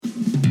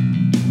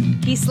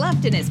He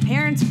slept in his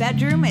parents'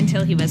 bedroom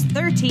until he was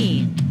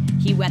 13.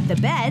 He wet the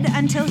bed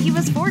until he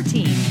was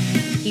 14.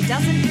 He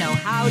doesn't know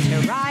how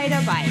to ride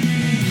a bike.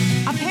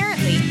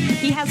 Apparently,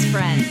 he has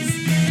friends.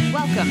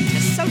 Welcome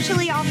to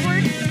Socially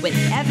Awkward with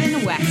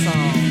Evan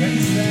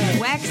Wexell.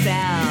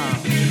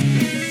 Wexell.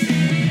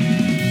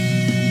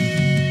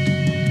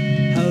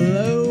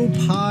 Hello,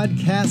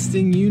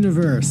 podcasting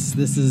universe.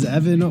 This is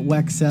Evan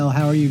Wexell.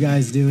 How are you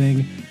guys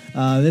doing?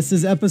 This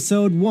is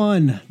episode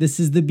 1. This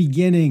is the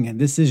beginning.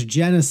 This is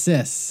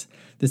Genesis.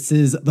 This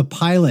is the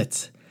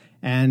pilot.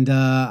 And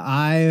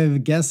I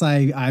guess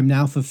I'm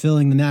now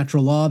fulfilling the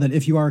natural law that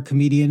if you are a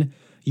comedian,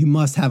 you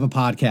must have a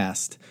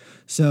podcast.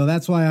 So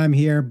that's why I'm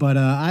here. But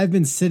I've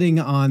been sitting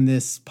on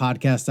this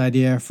podcast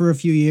idea for a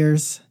few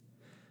years.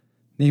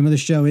 Name of the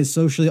show is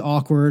Socially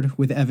Awkward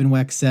with Evan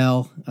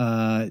Wexell.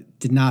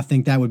 Did not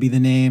think that would be the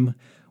name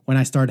when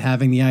I started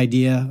having the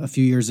idea a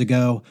few years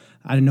ago.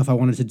 I didn't know if I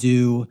wanted to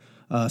do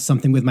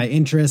something with my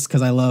interests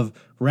because I love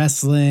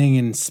wrestling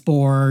and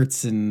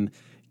sports and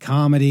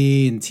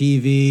comedy and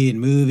TV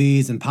and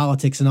movies and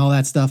politics and all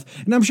that stuff.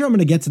 And I'm sure I'm going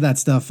to get to that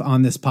stuff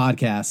on this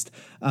podcast.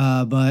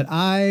 But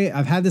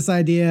I've had this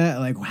idea,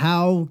 like,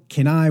 what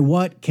can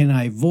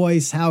I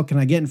voice? How can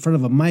I get in front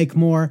of a mic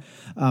more?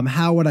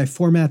 How would I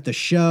format the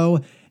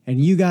show?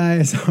 And you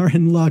guys are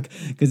in luck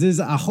because this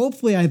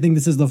hopefully I think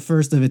this is the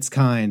first of its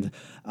kind.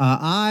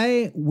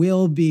 I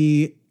will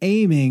be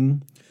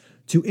aiming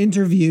to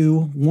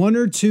interview one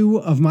or two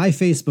of my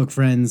Facebook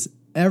friends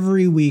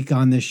every week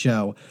on this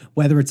show,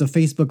 whether it's a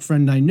Facebook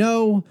friend I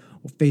know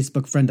or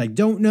Facebook friend I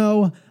don't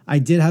know. I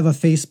did have a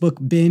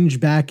Facebook binge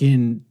back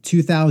in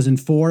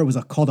 2004. It was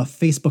called a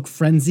Facebook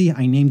frenzy.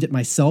 I named it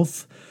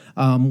myself,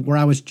 where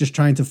I was just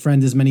trying to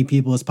friend as many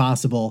people as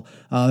possible.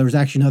 There was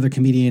actually another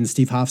comedian,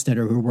 Steve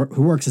Hofstetter,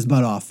 who works his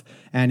butt off,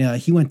 and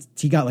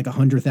he got like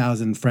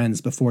 100,000 friends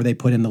before they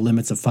put in the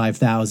limits of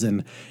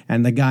 5,000.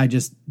 And the guy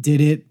just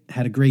did it,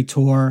 had a great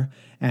tour.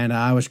 And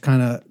I was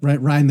kind of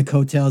riding the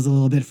coattails a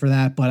little bit for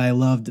that, but I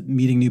loved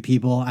meeting new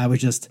people. I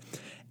was just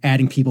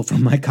adding people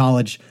from my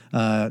college,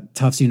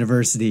 Tufts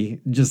University,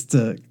 just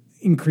to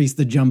increase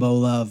the jumbo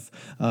love,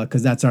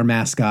 because that's our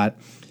mascot.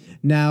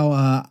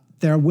 Now,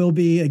 there will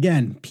be,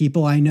 again,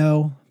 people I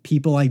know,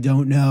 people I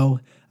don't know.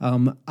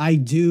 I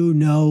do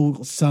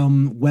know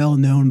some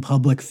well-known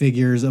public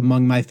figures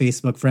among my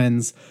Facebook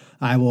friends.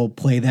 I will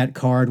play that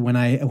card when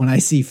I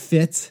see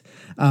fit.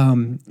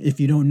 If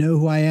you don't know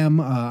who I am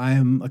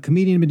a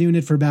comedian. I've been doing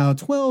it for about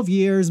 12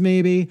 years,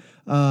 maybe,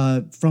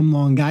 from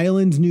Long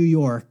Island, New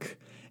York.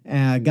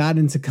 Got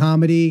into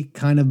comedy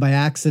kind of by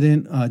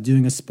accident,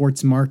 doing a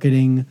sports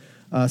marketing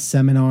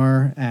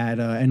seminar at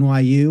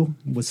NYU.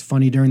 It was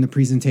funny during the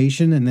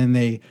presentation, and then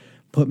they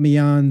put me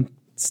on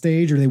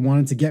stage, or they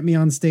wanted to get me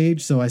on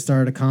stage, so I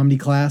started a comedy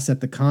class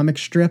at the Comic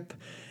Strip.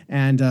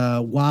 And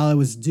while I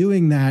was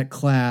doing that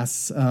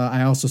class,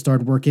 I also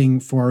started working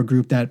for a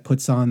group that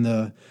puts on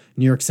the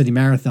New York City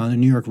Marathon. The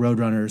New York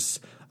Roadrunners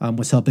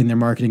was helping their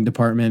marketing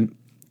department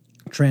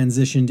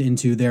transitioned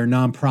into their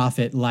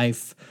nonprofit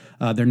life,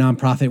 their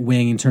nonprofit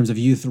wing in terms of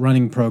youth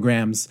running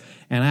programs.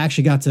 And I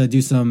actually got to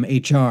do some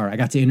HR. I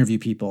got to interview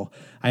people.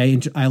 I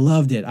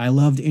loved it. I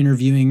loved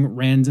interviewing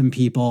random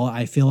people.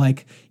 I feel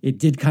like it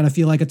did kind of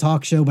feel like a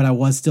talk show, but I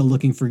was still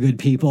looking for good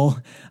people.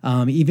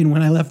 Even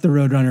when I left the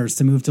Roadrunners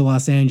to move to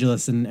Los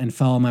Angeles and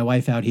follow my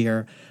wife out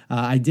here,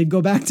 I did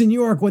go back to New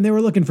York when they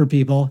were looking for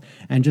people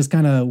and just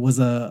kind of was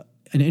an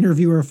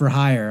interviewer for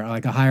hire,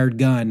 like a hired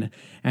gun.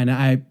 And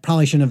I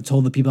probably shouldn't have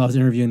told the people I was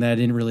interviewing that I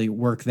didn't really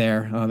work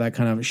there. That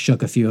kind of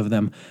shook a few of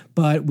them.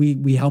 But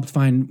we helped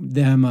find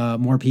them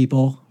more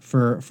people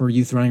for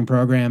youth running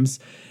programs.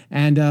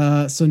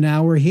 And so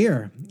now we're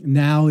here.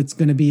 Now it's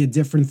going to be a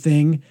different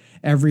thing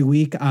every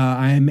week.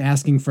 I'm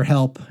asking for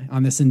help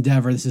on this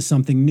endeavor. This is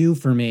something new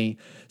for me.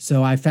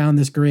 So I found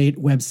this great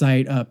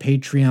website,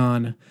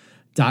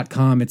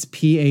 Patreon.com. It's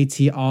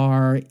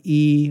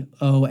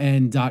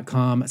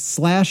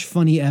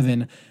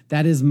patreon.com/funnyevan.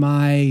 That is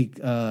my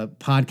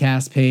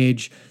podcast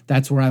page.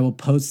 That's where I will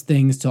post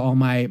things to all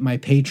my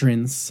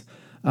patrons,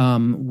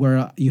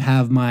 where you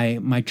have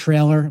my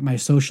trailer, my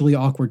Socially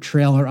Awkward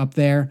trailer up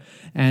there.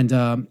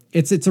 And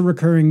it's a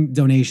recurring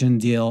donation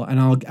deal. And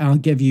I'll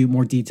give you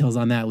more details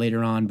on that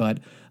later on. But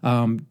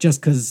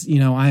just because,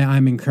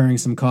 I'm incurring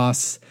some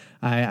costs,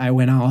 I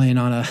went all in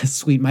on a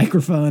sweet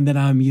microphone that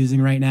I'm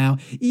using right now,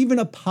 even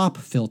a pop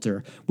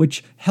filter,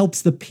 which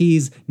helps the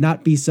P's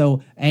not be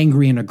so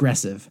angry and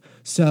aggressive.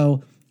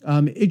 So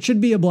it should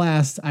be a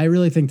blast. I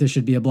really think this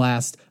should be a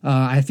blast.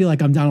 I feel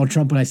like I'm Donald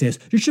Trump when I say this.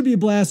 It should be a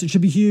blast. It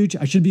should be huge.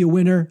 I should be a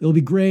winner. It'll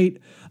be great.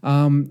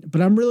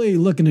 But I'm really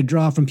looking to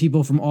draw from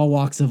people from all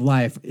walks of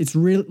life. It's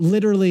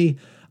literally,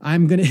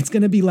 it's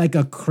gonna be like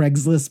a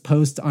Craigslist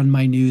post on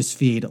my news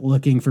feed,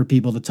 looking for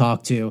people to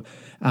talk to.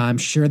 I'm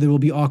sure there will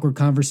be awkward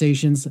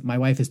conversations. My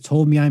wife has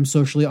told me I'm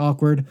socially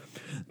awkward.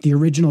 The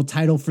original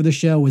title for the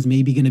show was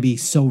maybe going to be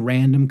So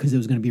Random, because it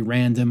was going to be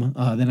random.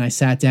 Then I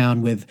sat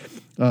down with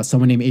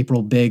someone named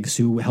April Biggs,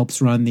 who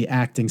helps run the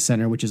Acting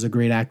Center, which is a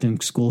great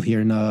acting school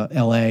here in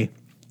L.A.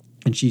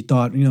 And she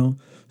thought,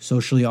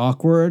 socially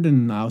awkward.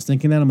 And I was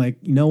thinking that, I'm like,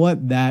 you know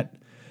what, that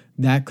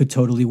could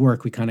totally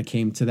work. We kind of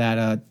came to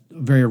that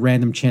very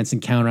random chance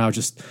encounter. I was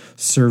just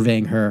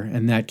surveying her,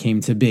 and that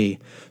came to be.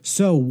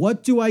 So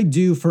what do I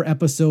do for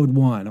episode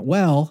 1?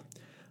 Well,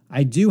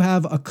 I do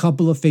have a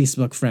couple of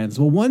Facebook friends.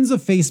 Well, one's a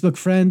Facebook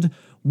friend.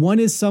 One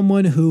is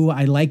someone who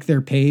I like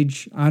their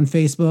page on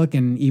Facebook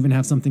and even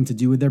have something to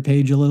do with their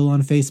page a little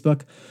on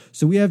Facebook.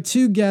 So we have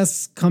 2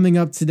 guests coming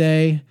up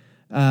today.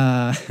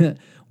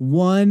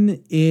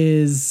 One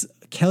is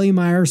Kelly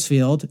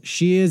Meyersfield.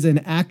 She is an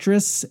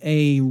actress,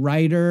 a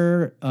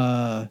writer,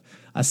 a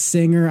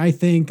singer, I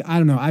think. I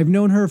don't know. I've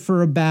known her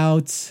for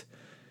about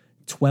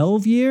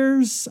 12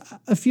 years,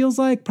 it feels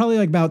like. Probably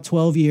like about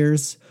 12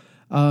 years.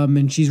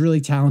 And she's really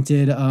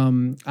talented.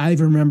 I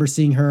even remember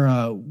seeing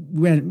her.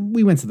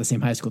 We went to the same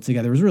high school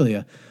together. It was really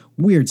a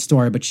weird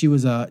story, but she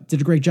was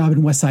did a great job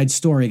in West Side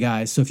Story,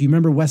 guys. So if you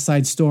remember West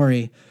Side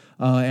Story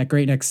at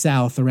Great Neck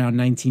South around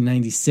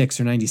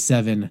 1996 or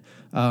 97,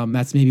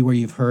 that's maybe where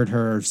you've heard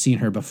her or seen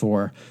her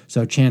before.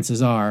 So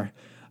chances are.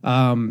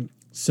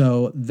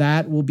 So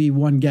that will be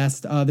one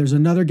guest. There's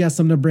another guest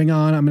I'm going to bring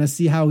on. I'm going to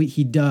see how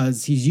he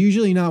does. He's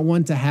usually not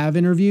one to have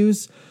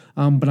interviews.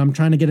 But I'm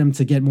trying to get him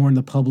to get more in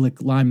the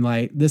public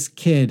limelight. This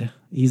kid,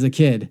 he's a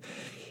kid.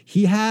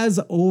 He has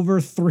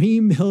over 3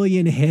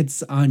 million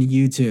hits on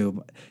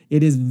YouTube.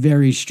 It is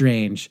very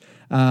strange.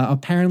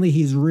 Apparently,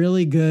 he's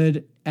really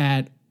good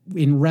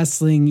in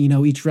wrestling. You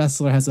know, each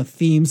wrestler has a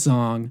theme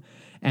song.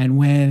 And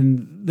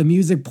when the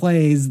music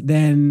plays,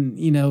 then,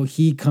 you know,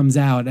 he comes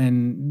out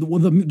and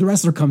the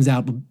wrestler comes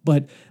out.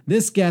 But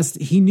this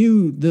guest, he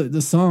knew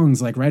the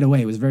songs like right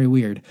away. It was very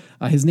weird.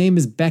 His name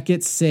is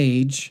Beckett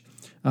Sage.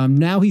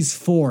 Now he's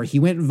 4. He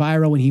went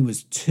viral when he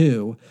was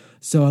 2.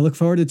 So I look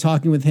forward to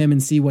talking with him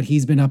and see what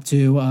he's been up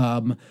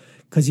to.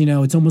 Because, you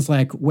know, it's almost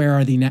like where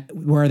are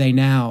they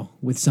now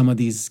with some of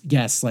these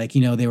guests? Like,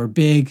 you know, they were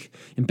big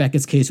in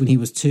Beckett's case when he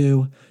was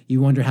 2.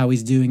 You wonder how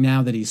he's doing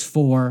now that he's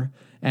 4.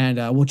 And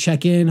we'll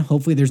check in.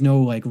 Hopefully there's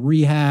no like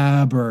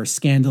rehab or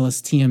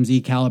scandalous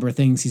TMZ caliber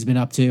things he's been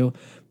up to.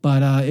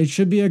 But it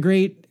should be a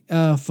great,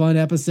 fun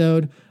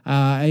episode.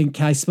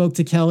 I spoke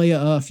to Kelly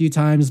a few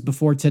times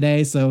before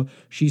today, so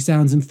she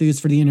sounds enthused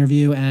for the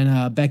interview.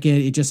 And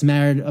Beckett, it just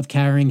mattered of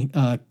getting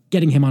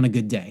him on a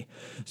good day.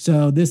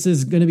 So this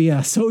is going to be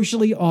a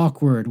Socially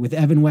Awkward with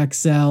Evan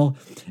Wexell.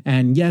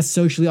 And yes,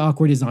 Socially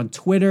Awkward is on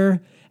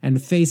Twitter and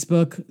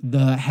Facebook.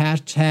 The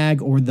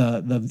hashtag or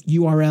the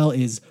URL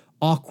is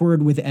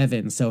Awkward with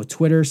Evan. So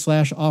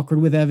Twitter/Awkward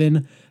with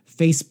Evan,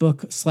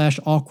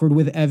 Facebook/Awkward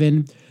with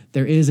Evan.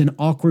 There is an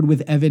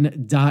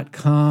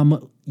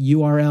awkwardwithevan.com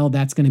URL.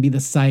 That's going to be the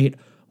site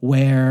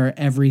where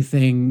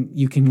everything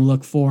you can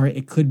look for.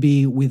 It could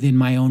be within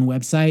my own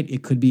website.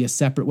 It could be a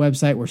separate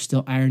website. We're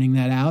still ironing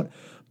that out.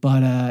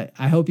 But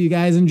I hope you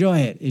guys enjoy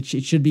it. It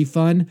should be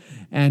fun.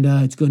 And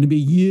it's going to be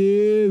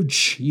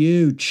huge.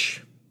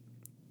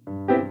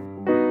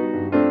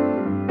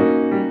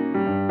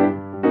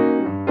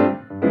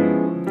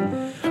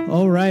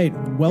 All right,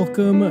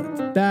 welcome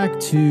back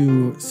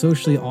to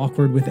Socially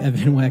Awkward with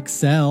Evan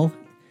Wexell.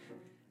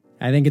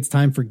 I think it's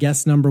time for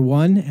guest number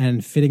 1,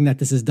 and fitting that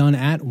this is done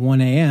at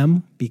 1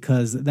 a.m.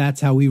 because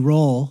that's how we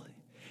roll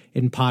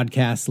in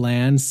podcast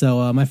land.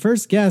 So my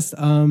first guest,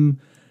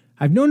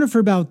 I've known her for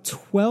about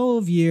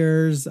 12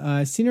 years.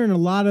 I've seen her in a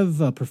lot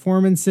of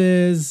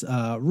performances,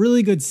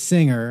 really good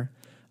singer,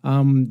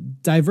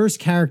 diverse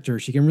character.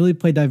 She can really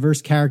play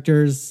diverse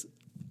characters,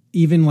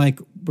 even like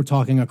we're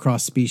talking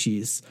across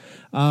species.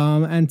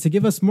 And to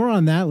give us more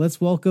on that, let's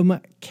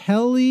welcome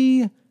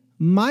Kelly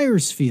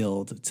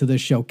Meyersfield to the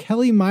show.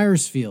 Kelly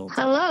Meyersfield.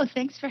 Hello.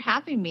 Thanks for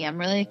having me. I'm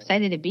really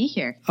excited to be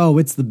here. Oh,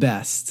 it's the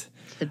best.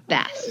 It's the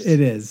best. It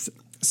is.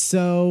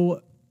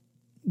 So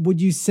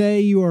would you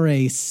say you are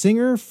a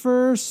singer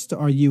first?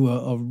 Are you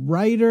a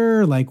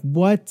writer? Like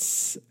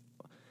what's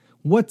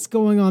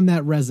going on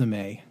that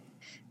resume?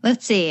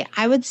 Let's see.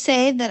 I would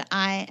say that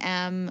I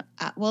am,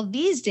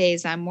 these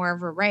days I'm more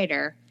of a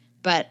writer,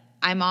 but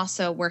I'm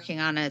also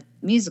working on a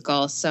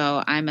musical.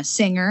 So I'm a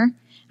singer,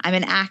 I'm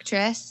an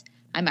actress,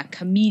 I'm a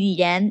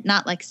comedian,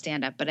 not like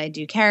stand-up, but I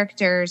do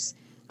characters.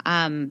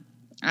 I'm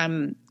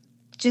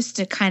just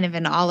a kind of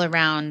an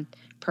all-around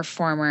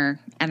performer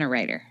and a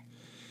writer.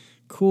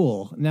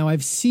 Cool. Now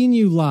I've seen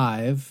you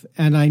live,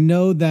 and I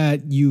know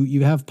that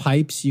you have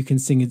pipes. You can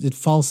sing. Is it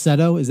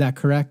falsetto? Is that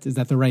correct? Is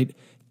that the right?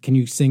 Can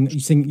you sing?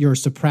 You're a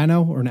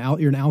soprano or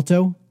you're an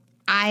alto?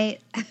 I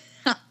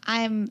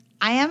am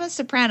a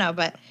soprano,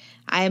 but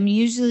I am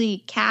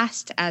usually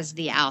cast as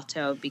the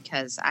alto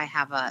because I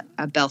have a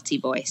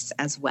belty voice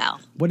as well.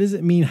 What does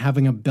it mean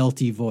having a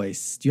belty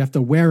voice? Do you have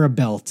to wear a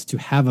belt to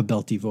have a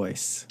belty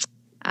voice?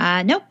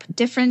 Nope.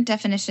 Different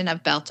definition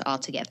of belt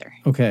altogether.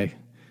 Okay.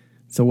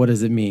 So what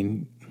does it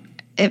mean?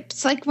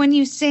 It's like when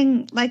you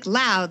sing like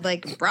loud,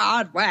 like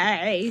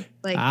Broadway.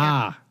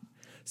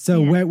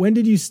 So when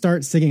did you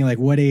start singing? Like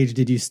what age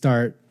did you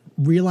start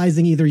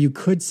realizing either you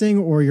could sing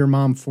or your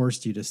mom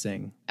forced you to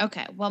sing?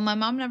 Okay. Well, my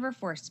mom never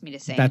forced me to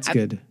sing. That's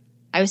good.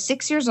 I was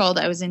 6 years old.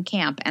 I was in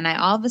camp, and I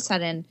all of a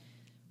sudden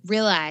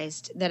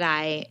realized that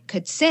I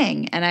could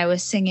sing, and I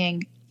was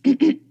singing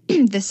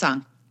this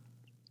song.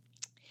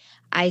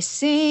 I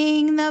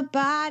sing the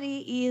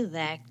body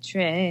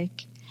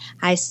electric.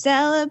 I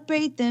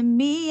celebrate the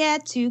me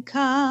yet to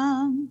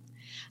come.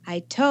 I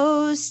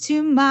toast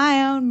to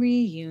my own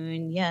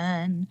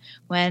reunion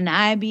when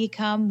I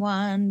become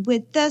one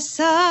with the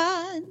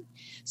sun.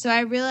 So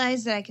I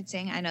realized that I could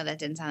sing. I know that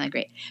didn't sound that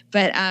great,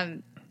 but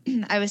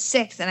I was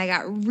 6 and I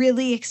got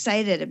really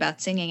excited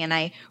about singing, and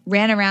I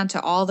ran around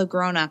to all the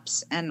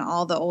grown-ups and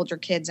all the older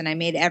kids, and I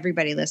made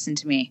everybody listen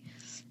to me.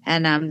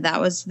 And that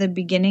was the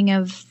beginning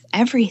of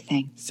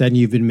everything. So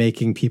you've been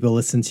making people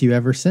listen to you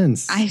ever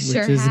since. I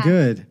sure which is have.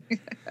 Good.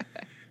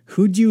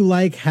 Who do you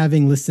like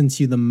having listened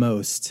to you the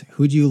most?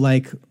 Who do you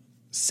like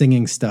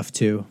singing stuff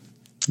to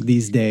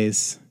these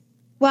days?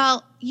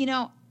 Well,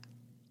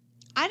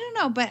 I don't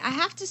know, but I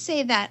have to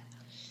say that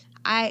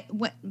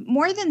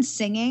more than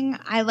singing,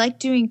 I like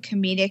doing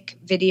comedic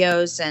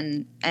videos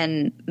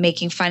and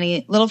making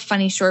funny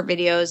short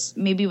videos,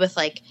 maybe with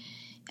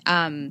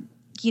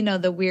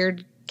the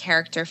weird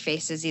character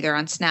faces either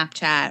on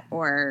Snapchat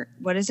or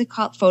what is it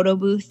called? Photo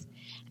booth.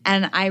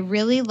 And I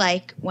really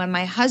like when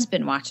my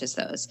husband watches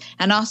those.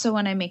 And also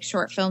when I make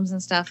short films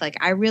and stuff,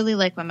 I really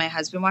like when my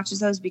husband watches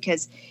those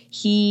because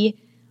he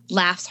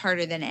laughs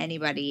harder than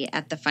anybody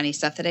at the funny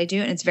stuff that I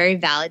do. And it's very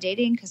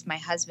validating because my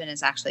husband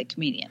is actually a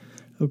comedian.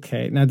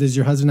 Okay. Now, does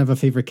your husband have a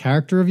favorite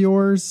character of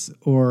yours,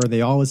 or are they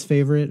all his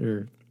favorite?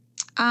 Or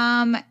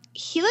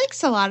he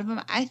likes a lot of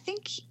them.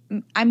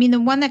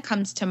 The one that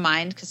comes to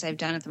mind because I've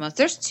done it the most,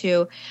 there's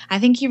 2. I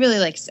think he really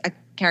likes a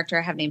character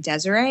I have named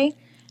Desiree.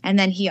 And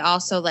then he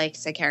also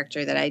likes a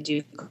character that I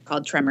do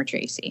called Tremor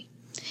Tracy.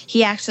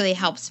 He actually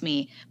helps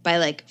me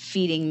by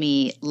feeding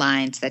me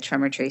lines that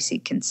Tremor Tracy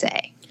can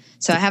say.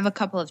 So I have a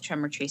couple of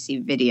Tremor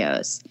Tracy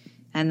videos,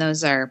 and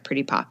those are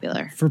pretty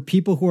popular. For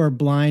people who are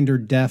blind or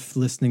deaf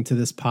listening to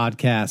this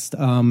podcast,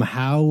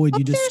 how would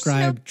you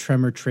describe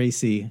Tremor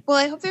Tracy? Well,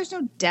 I hope there's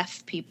no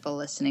deaf people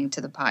listening to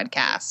the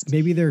podcast.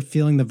 Maybe they're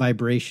feeling the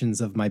vibrations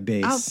of my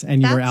bass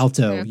and your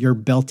alto, your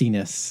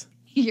beltiness.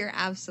 You're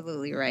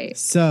absolutely right.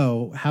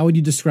 So how would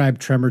you describe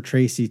Tremor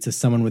Tracy to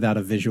someone without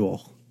a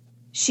visual?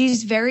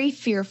 She's very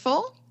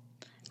fearful.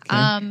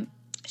 Okay.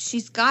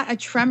 She's got a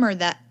tremor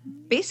that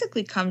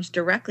basically comes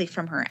directly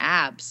from her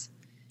abs.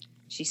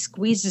 She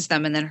squeezes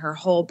them and then her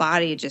whole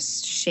body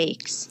just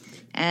shakes.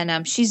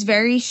 And she's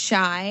very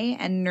shy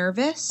and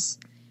nervous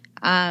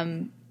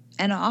and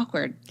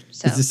awkward.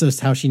 So. Is this just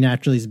how she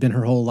naturally has been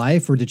her whole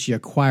life, or did she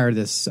acquire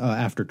this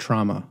after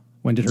trauma?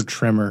 When did her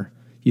tremor,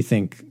 you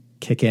think,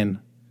 kick in?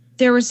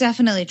 There was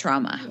definitely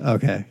trauma.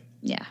 Okay.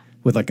 Yeah.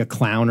 With a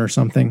clown or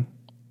something?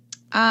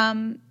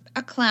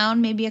 A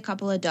clown, maybe a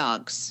couple of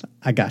dogs.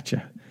 I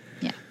gotcha.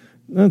 Yeah.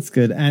 That's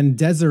good. And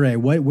Desiree,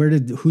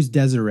 who's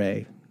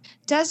Desiree?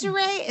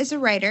 Desiree is a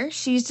writer.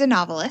 She's a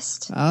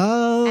novelist.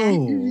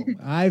 Oh,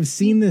 I've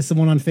seen this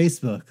one on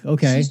Facebook.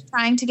 Okay. She's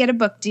trying to get a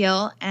book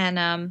deal,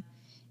 and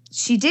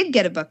she did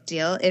get a book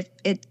deal.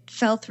 It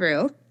fell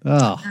through.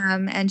 Oh.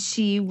 And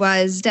she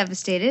was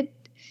devastated.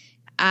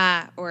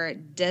 Or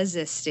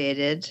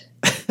devastated.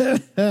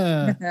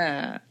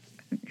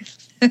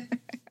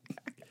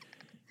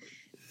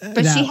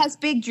 But she has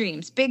big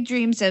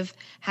dreams of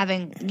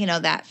having,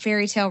 that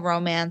fairy tale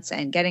romance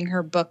and getting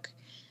her book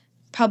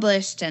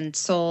published and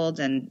sold.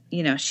 And,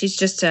 she's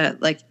just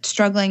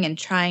struggling and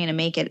trying to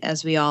make it,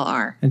 as we all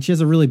are. And she has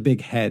a really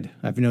big head.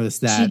 I've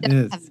noticed that. She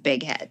does have a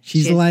big head.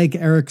 She's like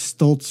Eric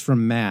Stoltz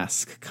from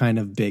Mask, kind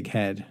of big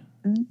head.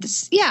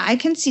 Yeah, I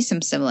can see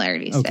some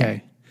similarities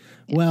there.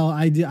 Well,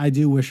 I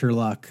do wish her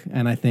luck,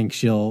 and I think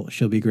she'll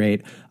be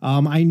great.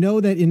 I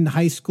know that in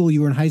high school,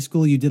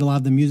 you did a lot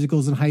of the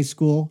musicals in high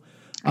school.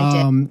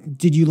 I did.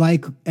 Did you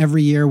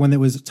every year when it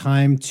was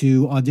time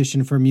to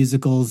audition for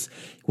musicals,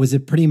 was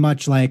it pretty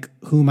much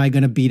who am I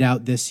going to beat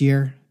out this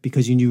year?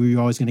 Because you knew you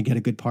were always going to get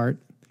a good part?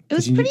 It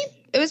was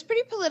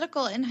pretty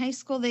political in high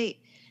school. They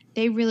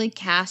really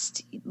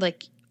cast,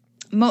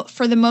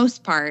 for the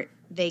most part,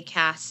 they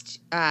cast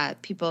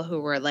people who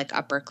were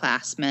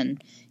upperclassmen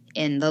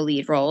in the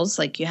lead roles.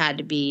 You had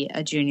to be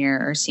a junior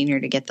or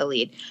senior to get the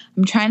lead.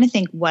 I'm trying to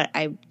think what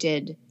I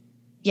did.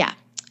 Yeah,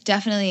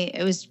 definitely.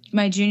 It was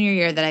my junior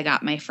year that I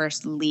got my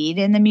first lead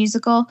in the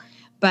musical.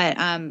 But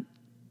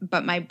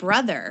my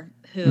brother,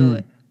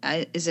 who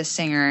is a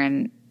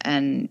singer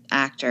and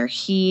actor,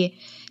 he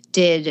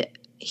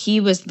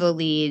was the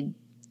lead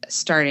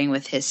starting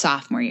with his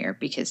sophomore year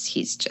because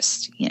he's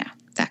just,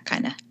 that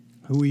kind of.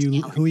 Who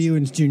were you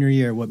in junior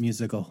year? What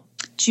musical?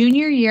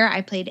 Junior year,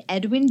 I played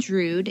Edwin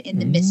Drood in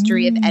The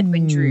Mystery of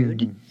Edwin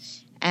Drood.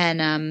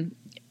 And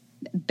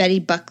Betty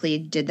Buckley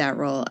did that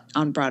role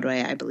on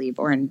Broadway, I believe,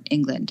 or in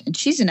England. And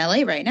she's in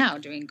LA right now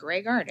doing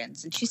Grey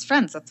Gardens. And she's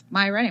friends with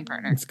my writing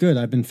partner. It's good.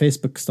 I've been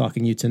Facebook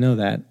stalking you to know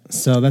that.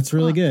 So that's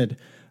really good.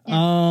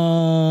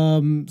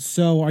 Yeah.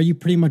 So are you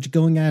pretty much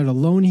going at it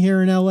alone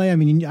here in LA? I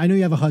mean, I know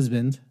you have a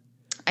husband.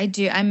 I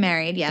do. I'm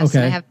married, yes. Okay.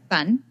 And I have a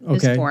son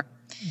who's 4.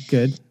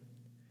 Good.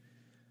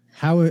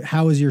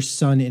 How has your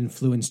son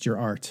influenced your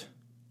art?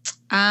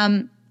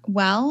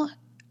 Well,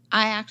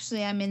 I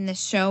actually am in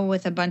this show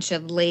with a bunch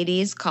of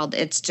ladies called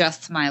It's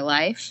Just My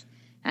Life.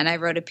 And I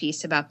wrote a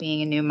piece about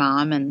being a new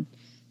mom and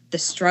the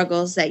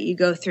struggles that you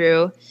go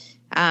through.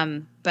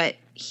 But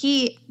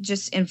he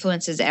just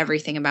influences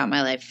everything about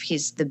my life.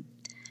 He's the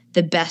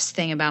best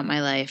thing about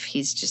my life.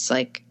 He's just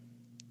like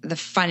the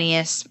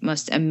funniest,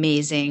 most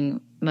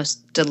amazing,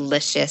 most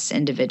delicious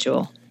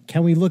individual.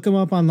 Can we look him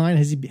up online?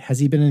 Has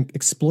he been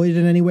exploited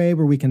in any way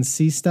where we can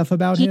see stuff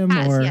about him?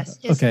 Yes.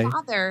 His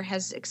father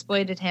has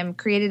exploited him,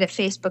 created a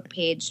Facebook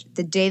page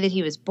the day that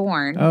he was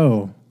born.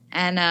 Oh.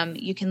 And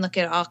you can look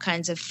at all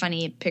kinds of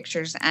funny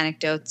pictures,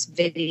 anecdotes,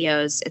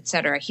 videos,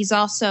 etc. He's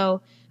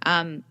also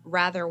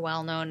rather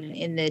well known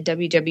in the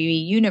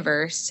WWE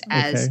universe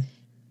as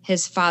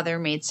his father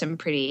made some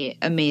pretty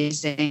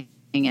amazing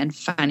and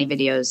funny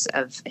videos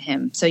of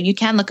him. So you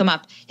can look him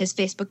up. His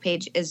Facebook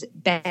page is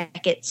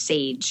Beckett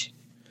Sage.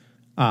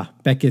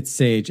 Beckett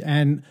Sage.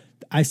 And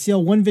I saw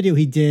one video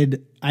he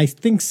did. I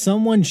think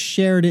someone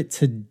shared it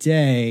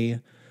today.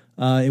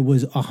 It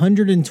was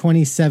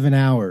 127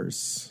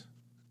 hours.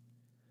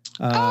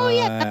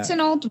 That's an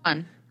old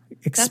one.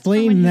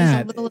 Explain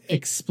that.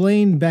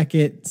 Explain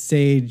Beckett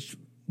Sage.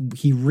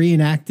 He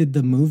reenacted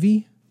the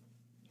movie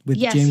with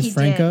James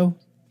Franco.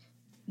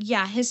 Did.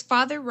 Yeah, his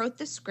father wrote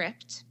the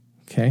script.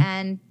 Okay.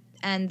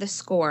 And the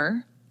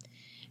score.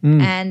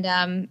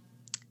 And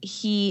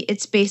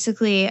it's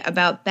basically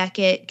about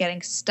Beckett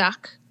getting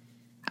stuck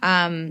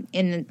in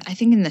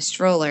the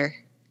stroller,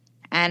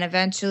 and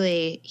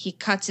eventually he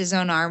cuts his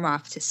own arm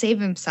off to save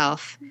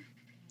himself,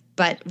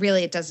 but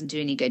really it doesn't do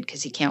any good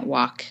because he can't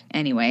walk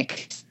anyway.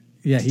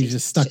 Yeah, he's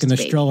just stuck in the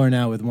stroller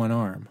now with one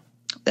arm.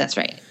 That's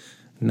right.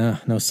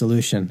 No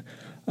solution.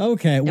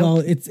 Okay, nope. Well,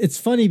 it's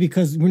funny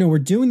because we're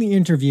doing the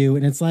interview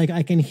and it's like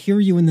I can hear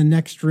you in the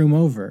next room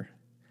over.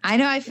 I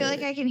know. I feel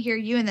like I can hear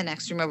you in the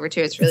next room over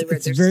too. It's really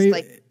weird. There's this,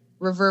 like,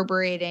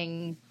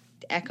 reverberating,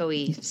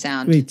 echoey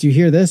sound. Wait, do you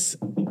hear this?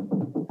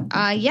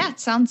 Yeah, it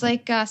sounds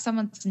like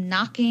someone's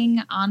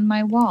knocking on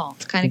my wall.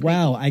 It's kind of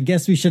wow. creepy. I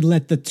guess we should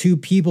let the two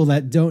people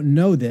that don't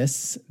know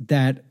this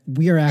that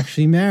we are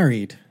actually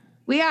married.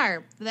 We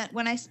are. That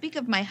when I speak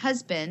of my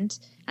husband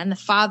and the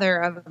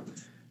father of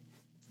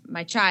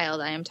my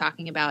child, I am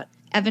talking about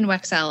Evan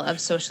Wexell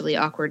of Socially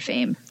Awkward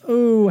fame.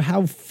 Oh,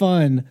 how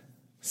fun!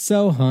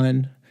 So,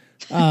 hun.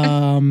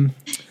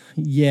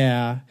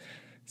 Yeah.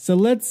 So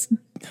let's.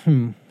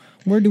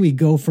 Where do we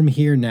go from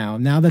here now?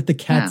 Now that the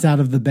cat's out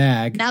of the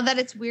bag. Now that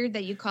it's weird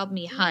that you called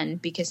me hun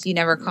because you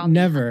never called me.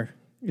 Never.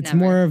 It's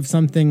more of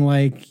something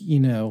like,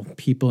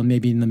 people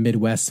maybe in the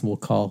Midwest will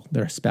call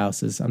their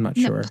spouses. I'm not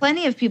sure.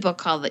 Plenty of people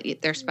call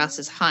their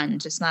spouses hun,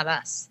 just not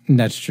us.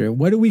 That's true.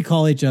 What do we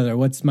call each other?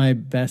 What's my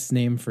best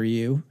name for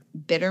you?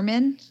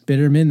 Bitterman.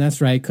 Bitterman, that's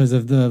right, because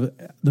of the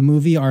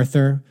movie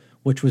Arthur,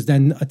 which was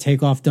then a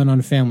takeoff done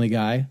on Family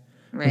Guy.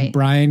 Right.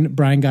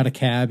 Brian got a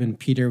cab, and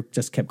Peter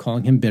just kept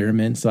calling him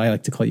Bitterman. So I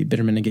like to call you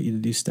Bitterman to get you to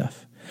do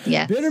stuff.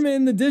 Yeah.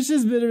 Bitterman, the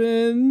dishes,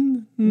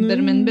 Bitterman.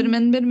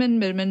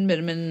 Bitterman.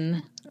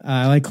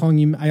 I like calling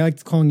you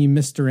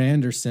Mr.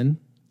 Anderson.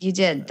 You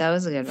did. That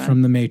was a good one.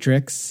 From The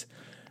Matrix.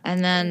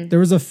 And then there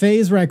was a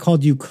phase where I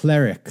called you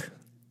Cleric,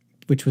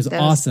 which was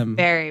awesome.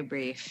 Very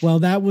brief. Well,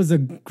 that was a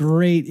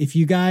great. If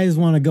you guys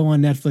want to go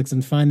on Netflix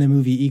and find the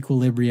movie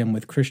Equilibrium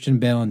with Christian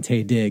Bale and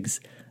Taye Diggs,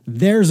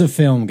 there's a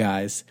film,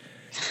 guys.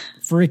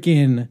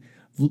 Freaking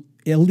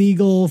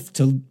illegal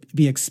to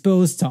be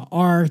exposed to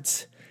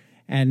art,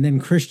 and then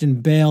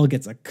Christian Bale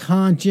gets a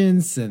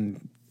conscience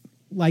and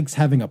likes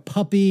having a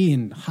puppy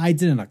and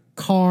hides it in a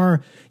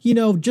car.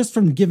 Just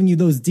from giving you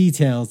those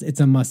details, it's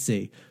a must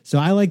see. So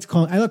I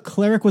thought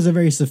Cleric was a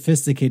very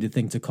sophisticated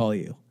thing to call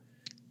you.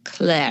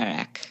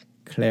 Cleric.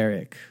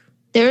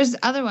 There's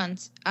other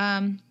ones.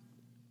 I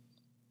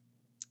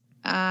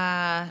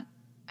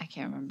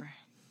can't remember.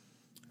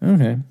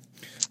 Okay.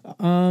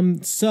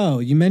 So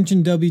you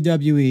mentioned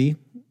WWE.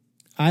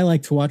 I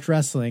like to watch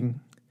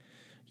wrestling.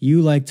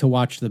 You like to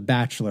watch The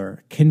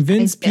Bachelor.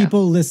 Convince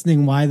people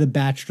listening why The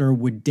Bachelor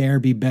would dare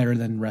be better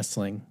than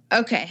wrestling.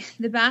 Okay.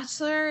 The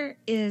Bachelor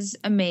is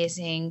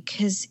amazing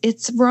because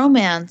it's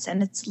romance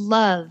and it's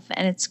love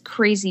and it's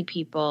crazy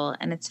people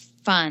and it's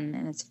fun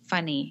and it's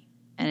funny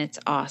and it's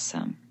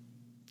awesome.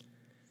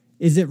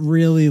 Is it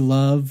really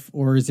love,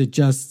 or is it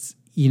just,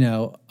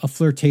 a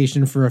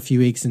flirtation for a few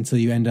weeks until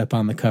you end up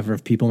on the cover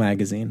of People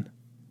magazine?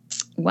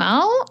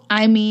 Well,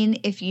 I mean,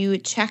 if you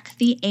check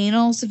the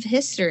annals of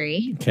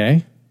history,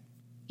 okay,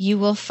 you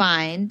will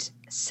find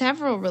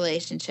several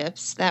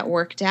relationships that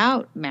worked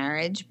out,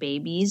 marriage,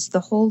 babies, the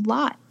whole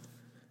lot.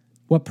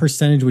 What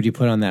percentage would you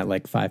put on that?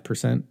 Like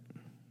 5%?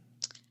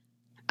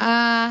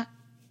 I'd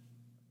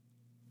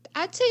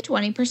say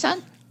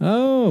 20%.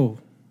 Oh,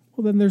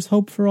 well then there's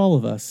hope for all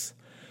of us.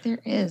 There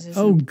is.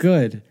 Oh,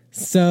 good.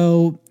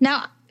 So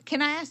now,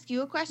 can I ask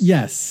you a question?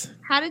 Yes.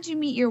 How did you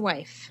meet your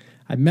wife?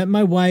 I met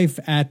my wife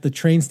at the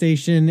train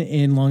station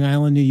in Long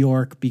Island, New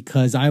York,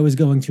 because I was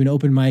going to an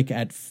open mic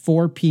at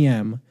 4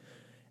 p.m.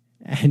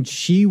 and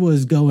she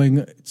was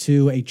going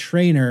to a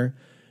trainer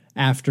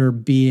after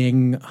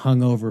being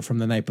hungover from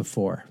the night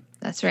before.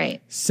 That's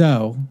right.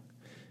 So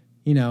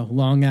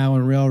Long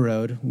Island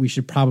Railroad. We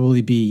should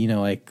probably be,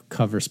 like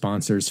cover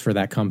sponsors for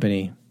that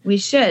company. We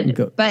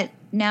should. But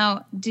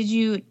now,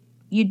 you'd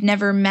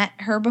never met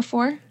her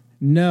before?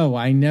 No,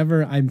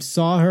 I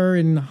saw her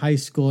in high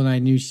school and I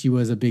knew she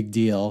was a big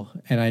deal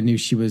and I knew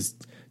she was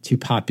too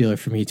popular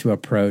for me to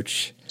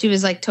approach. She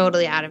was like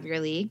totally out of your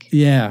league?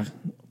 Yeah.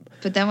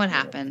 But then what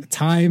happened?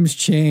 Times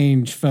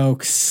change,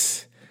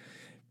 folks.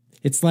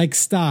 It's like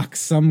stocks.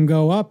 Some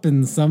go up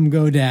and some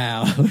go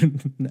down.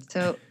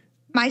 So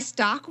my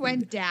stock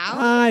went down?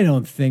 I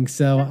don't think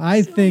so.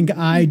 I think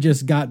I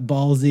just got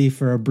ballsy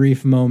for a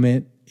brief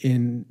moment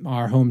in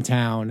our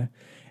hometown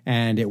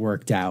and it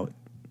worked out.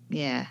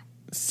 Yeah.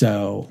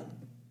 So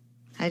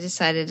I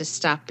decided to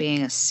stop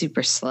being a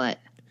super slut.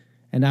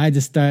 And I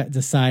just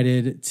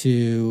decided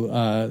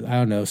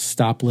to,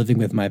 stop living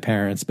with my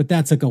parents. But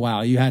that took a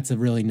while. You had to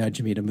really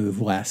nudge me to move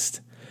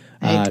west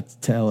to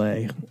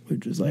LA,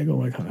 which was like, oh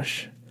my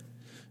gosh.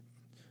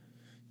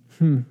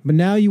 But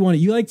now you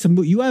like to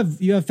move. You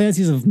have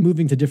fancies of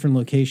moving to different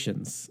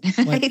locations.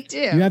 Like, I do.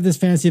 You have this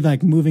fancy of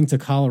like moving to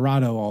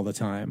Colorado all the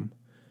time.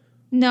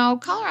 No,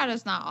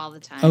 Colorado's not all the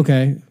time.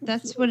 Okay.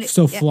 That's what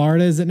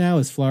Florida is it now?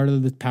 Is Florida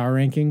the power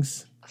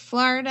rankings?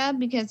 Florida,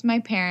 because my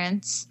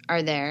parents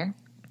are there.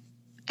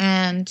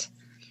 And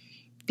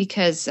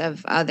because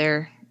of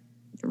other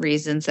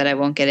reasons that I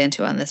won't get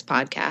into on this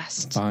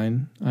podcast.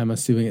 Fine. I'm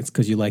assuming it's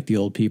because you like the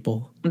old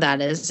people.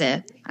 That is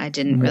it. I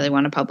didn't really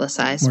want to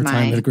publicize more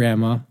time with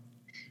grandma.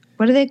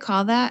 What do they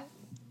call that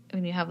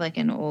when you have like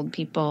an old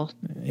people?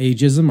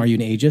 Ageism? Are you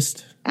an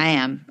ageist? I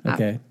am.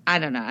 Okay. I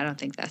don't know. I don't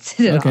think that's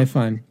it at okay, all.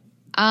 Fine.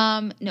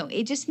 No,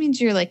 it just means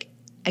you're like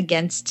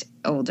against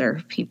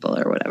older people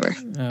or whatever.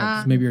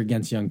 Maybe you're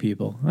against young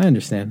people. I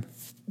understand.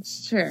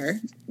 Sure,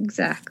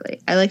 exactly.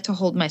 I like to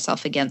hold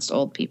myself against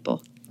old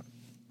people,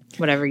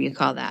 whatever you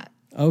call that.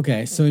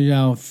 Okay,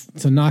 so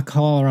so not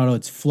Colorado,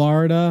 it's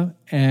Florida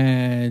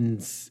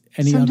and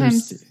any other.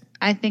 Sometimes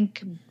I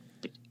think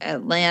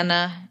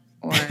Atlanta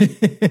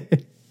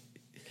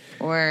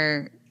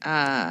or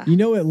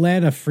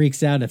Atlanta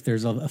freaks out if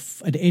there's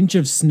an inch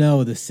of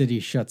snow, the city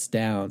shuts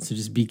down. So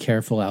just be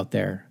careful out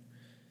there.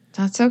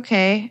 That's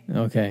okay.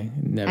 Okay,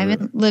 never. I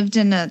haven't lived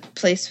in a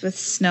place with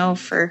snow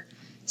for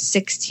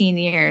 16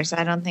 years.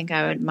 I don't think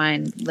I would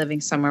mind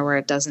living somewhere where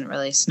it doesn't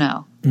really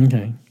snow.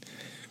 Okay.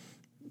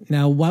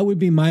 Now, what would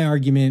be my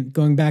argument,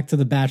 going back to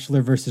the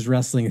Bachelor versus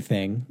wrestling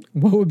thing,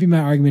 what would be my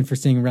argument for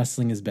saying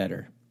wrestling is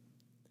better?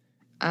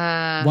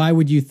 Why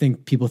would you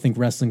think people think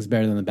wrestling's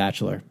better than the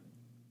Bachelor?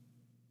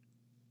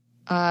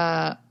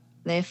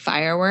 They have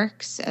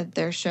fireworks at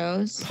their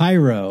shows.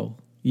 Pyro,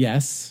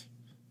 yes.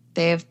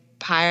 They have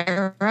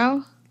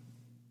pyro.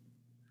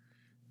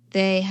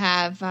 They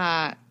have...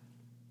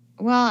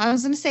 Well, I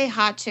was going to say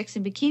hot chicks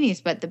in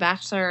bikinis, but The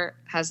Bachelor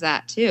has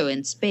that too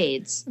in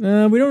spades. We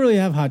don't really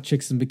have hot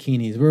chicks in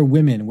bikinis. We're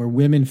women. We're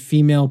women,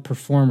 female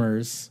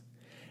performers,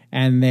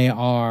 and they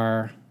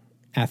are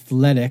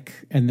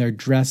athletic and they're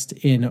dressed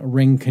in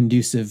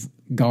ring-conducive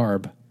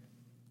garb.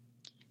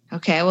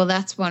 Okay, well,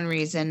 that's one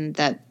reason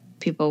that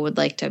people would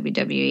like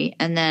WWE.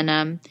 And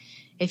then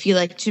if you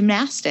like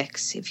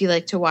gymnastics, if you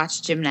like to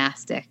watch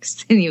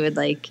gymnastics, then you would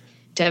like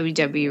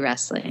WWE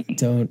wrestling.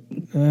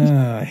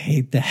 I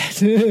hate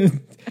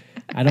that.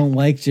 I don't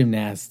like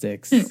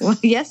gymnastics. Well,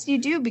 yes, you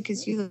do,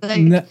 because you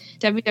like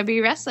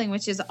WWE wrestling,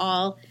 which is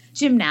all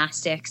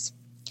gymnastics.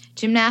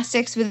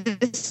 Gymnastics with a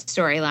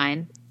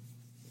storyline.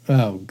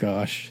 Oh,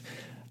 gosh.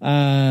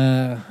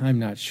 I'm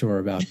not sure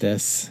about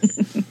this.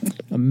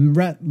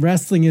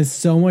 Wrestling is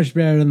so much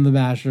better than The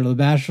Bachelor. The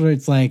Bachelor,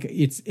 it's like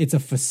it's a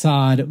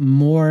facade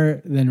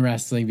more than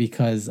wrestling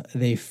because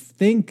they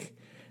think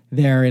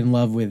they're in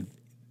love with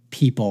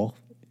people.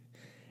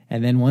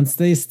 And then once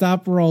they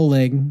stop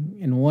rolling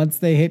and once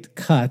they hit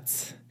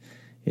cuts,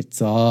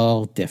 it's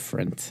all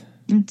different.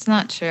 It's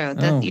not true.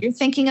 You're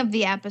thinking of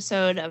the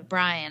episode of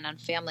Brian on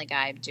Family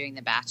Guy doing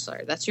The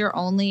Bachelor. That's your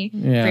only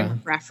frame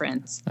of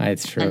reference.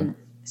 It's true. And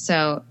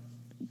so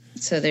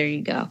there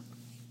you go.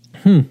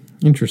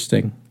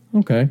 Interesting.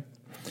 Okay.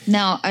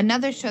 Now,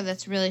 another show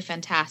that's really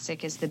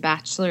fantastic is The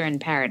Bachelor in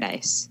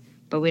Paradise,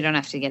 but we don't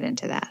have to get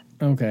into that.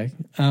 Okay.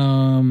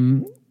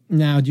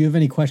 Now, do you have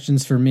any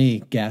questions for me,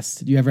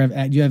 guest? Do you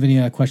have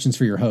any questions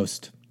for your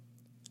host?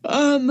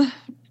 Do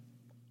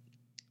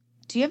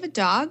you have a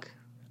dog?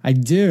 I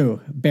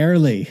do.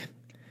 Barely.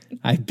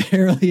 I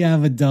barely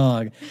have a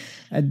dog.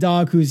 A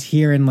dog who's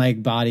here in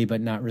like body, but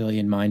not really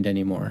in mind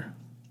anymore.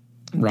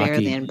 Rocky.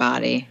 Barely in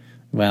body.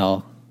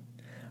 Well,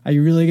 are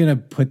you really going to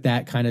put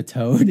that kind of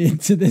tone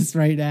into this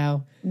right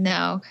now?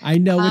 No. I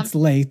know it's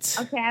late.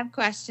 Okay, I have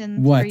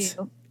questions for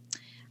you.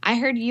 I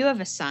heard you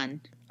have a son.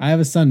 I have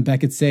a son,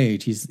 Beckett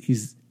Sage.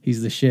 He's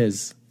the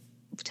shiz.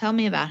 Tell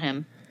me about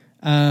him.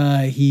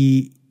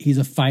 He's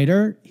a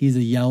fighter. He's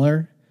a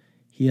yeller.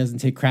 He doesn't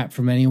take crap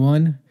from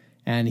anyone,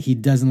 and he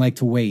doesn't like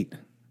to wait.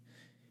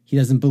 He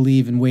doesn't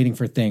believe in waiting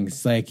for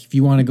things. Like if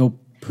you want to go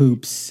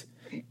poops,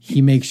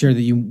 he makes sure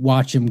that you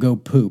watch him go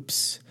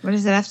poops. What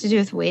does that have to do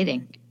with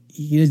waiting?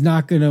 He's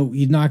not gonna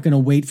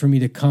wait for me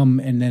to come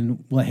and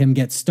then let him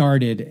get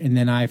started, and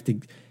then I have to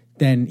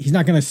then he's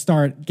not going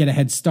to get a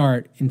head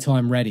start until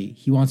I'm ready.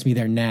 He wants me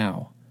there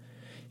now.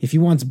 If he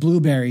wants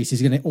blueberries,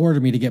 he's going to order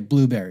me to get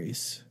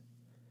blueberries.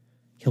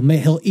 He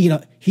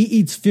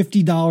eats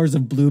 $50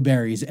 of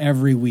blueberries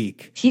every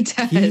week. He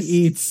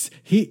does.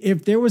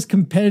 If there was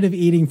competitive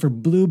eating for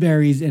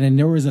blueberries and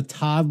there was a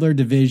toddler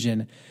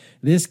division,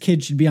 this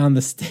kid should be on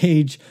the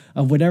stage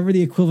of whatever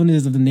the equivalent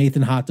is of the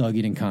Nathan hot dog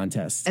eating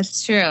contest.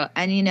 That's true.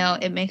 And,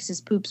 it makes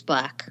his poops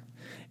black.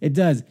 It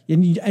does.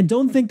 And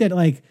don't think that,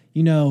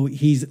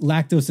 he's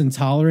lactose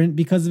intolerant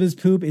because of his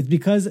poop. It's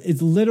because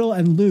it's little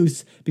and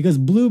loose, because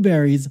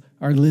blueberries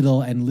are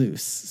little and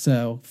loose.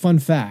 So, fun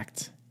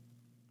fact.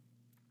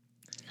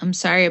 I'm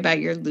sorry about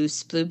your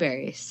loose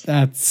blueberries.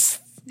 That's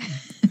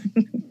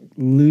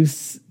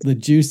loose. The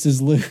juice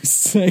is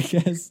loose, I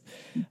guess.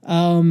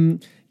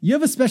 You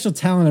have a special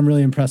talent I'm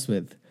really impressed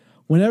with.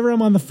 Whenever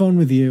I'm on the phone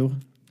with you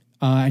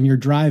and you're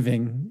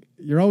driving,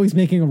 you're always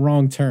making a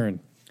wrong turn.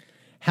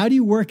 How do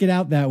you work it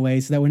out that way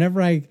so that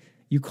whenever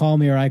you call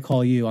me or I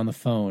call you on the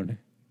phone?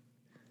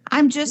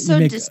 I'm just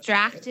so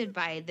distracted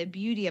by the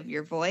beauty of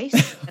your voice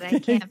that I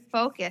can't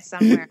focus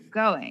on where I'm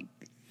going.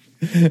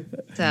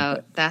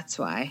 So that's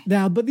why.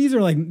 Now, but these are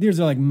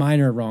like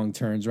minor wrong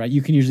turns, right?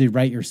 You can usually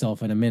right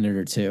yourself in a minute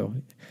or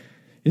two.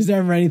 Is there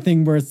ever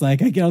anything where it's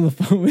like I get on the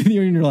phone with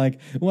you and you're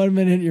like, 1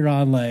 minute you're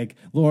on like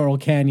Laurel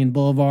Canyon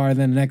Boulevard, and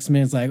then the next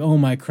minute it's like, oh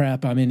my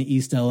crap, I'm in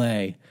East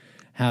LA.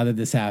 How did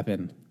this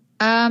happen?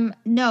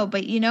 No,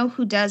 but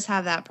who does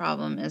have that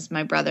problem is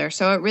my brother.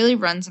 So it really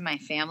runs in my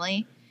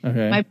family.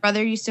 Okay. My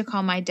brother used to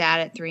call my dad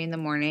at 3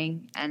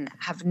 a.m. and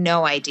have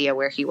no idea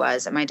where he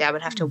was. And my dad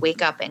would have to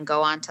wake up and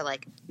go on to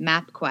like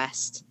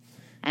MapQuest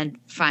and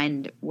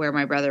find where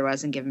my brother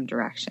was and give him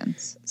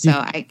directions. So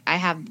I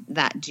have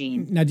that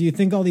gene. Now, do you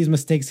think all these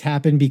mistakes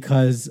happen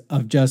because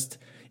of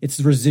it's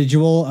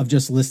residual of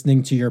just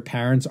listening to your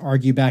parents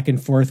argue back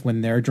and forth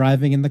when they're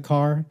driving in the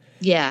car?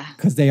 Yeah.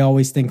 Because they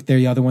always think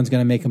the other one's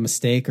going to make a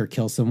mistake or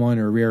kill someone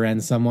or rear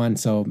end someone.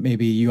 So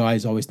maybe you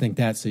guys always think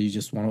that. So you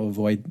just want to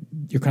avoid,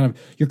 you're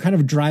kind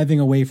of driving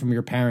away from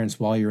your parents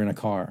while you're in a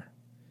car.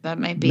 That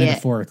might be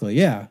metaphorically.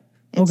 Yeah.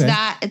 It's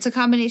it's a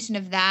combination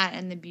of that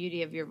and the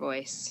beauty of your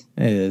voice.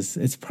 It is.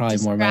 It's probably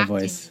more my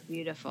voice.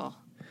 Beautiful.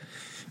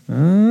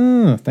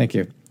 Oh, thank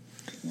you.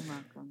 You're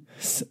welcome.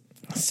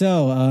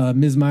 So,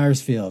 Ms.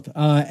 Meyersfield,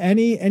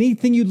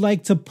 anything you'd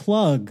like to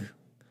plug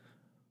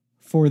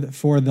for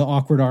the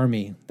Awkward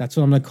Army? That's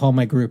what I'm going to call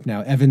my group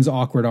now, Evan's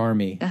Awkward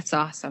Army. That's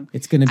awesome.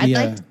 It's going to be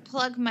I'd like to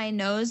plug my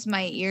nose,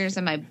 my ears,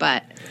 and my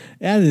butt.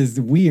 That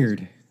is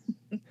weird.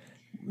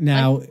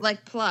 Now,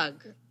 like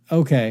plug.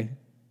 Okay.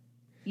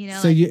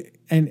 So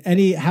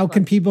how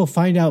can people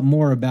find out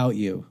more about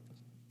you?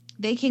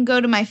 They can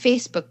go to my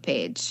Facebook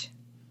page.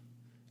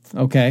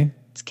 Okay.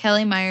 It's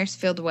Kelly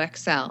Meyersfield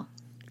Wexell.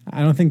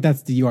 I don't think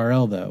that's the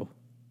URL though.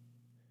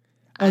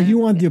 Oh, you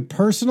want the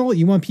personal?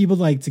 You want people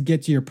to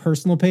get to your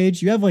personal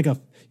page? You have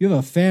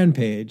a fan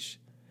page.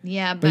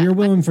 Yeah, but you're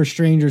willing for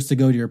strangers to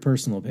go to your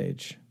personal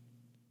page.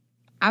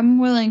 I'm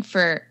willing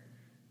for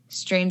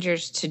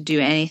strangers to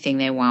do anything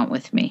they want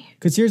with me.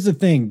 Because here's the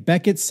thing.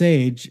 Beckett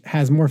Sage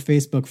has more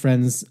Facebook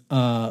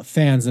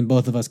fans than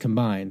both of us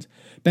combined.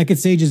 Beckett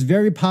Sage is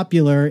very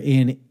popular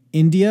in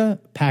India,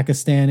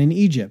 Pakistan, and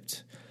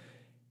Egypt.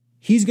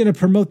 He's going to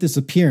promote this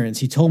appearance.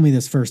 He told me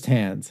this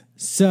firsthand.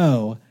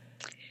 So,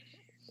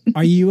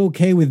 are you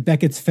okay with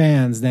Beckett's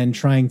fans then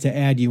trying to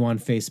add you on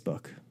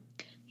Facebook?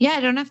 Yeah,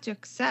 I don't have to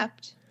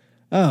accept.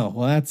 Oh,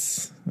 well,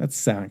 that's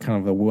kind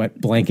of a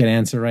wet blanket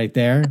answer right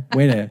there.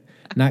 Way to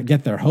not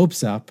get their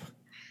hopes up.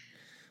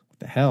 What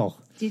the hell?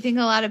 Do you think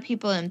a lot of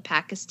people in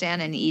Pakistan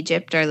and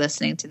Egypt are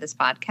listening to this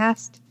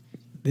podcast?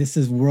 This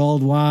is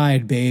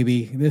worldwide,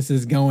 baby. This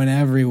is going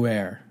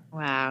everywhere.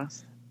 Wow.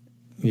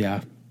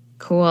 Yeah.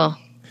 Cool.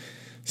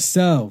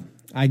 So,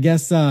 I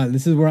guess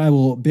this is where I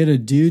will bid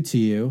adieu to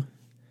you.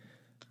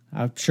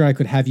 I'm sure I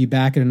could have you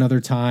back at another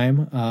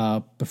time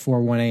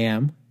before 1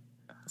 a.m.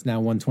 It's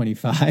now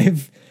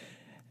 1:25.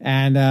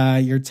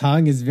 And your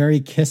tongue is very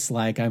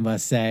kiss-like, I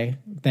must say.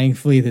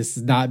 Thankfully, this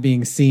is not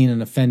being seen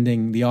and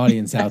offending the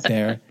audience out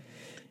there,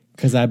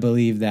 because I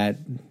believe that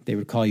they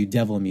would call you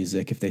devil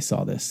music if they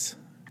saw this.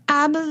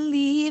 I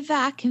believe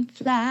I can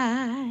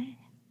fly.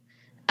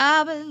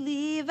 I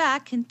believe I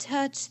can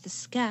touch the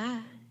sky.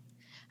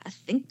 I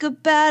think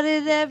about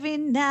it every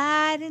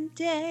night and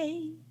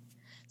day.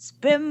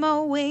 Spread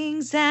my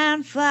wings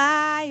and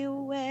fly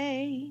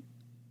away.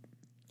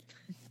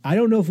 I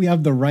don't know if we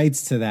have the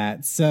rights to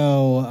that,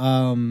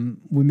 so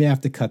we may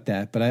have to cut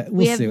that. But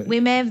we'll see. We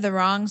may have the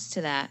wrongs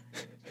to that.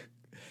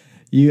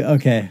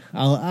 Okay?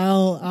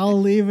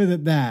 I'll leave it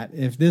at that.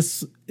 If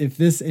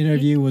this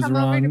interview was wrong,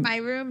 come over to my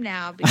room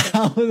now.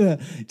 I'll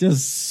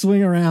just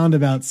swing around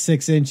about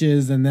 6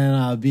 inches, and then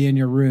I'll be in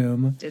your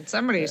room. Did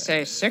somebody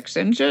say 6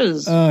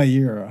 inches? Oh,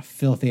 you're a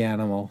filthy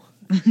animal.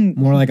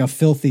 More like a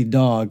filthy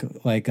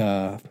dog. Like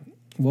what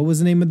was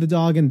the name of the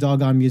dog in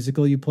Doggone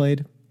Musical you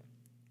played?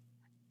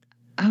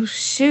 Oh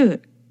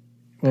shoot!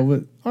 What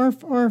was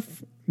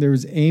Arf? There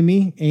was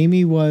Amy.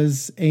 Amy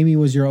was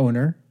your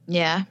owner.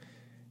 Yeah.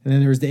 And then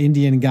there was the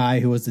Indian guy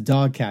who was the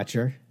dog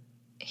catcher.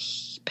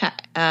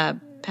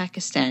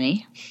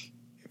 Pakistani.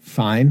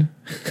 Fine.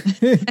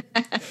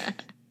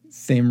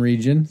 Same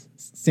region,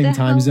 same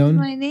time zone.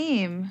 My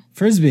name?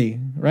 Frisbee,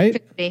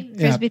 right?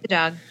 Frisbee the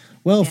dog.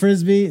 Well, yeah.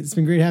 Frisbee, it's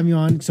been great having you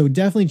on. So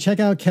definitely check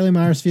out Kelly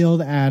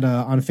Meyersfield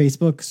on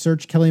Facebook.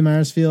 Search Kelly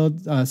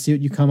Meyersfield, see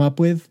what you come up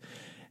with.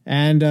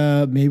 And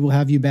maybe we'll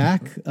have you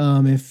back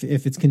if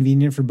it's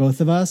convenient for both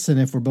of us and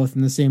if we're both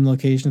in the same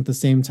location at the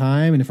same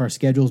time and if our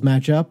schedules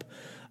match up.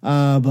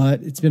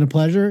 But it's been a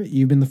pleasure.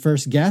 You've been the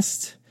first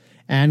guest.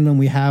 And when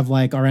we have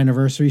like our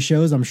anniversary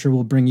shows, I'm sure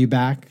we'll bring you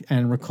back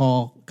and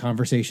recall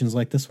conversations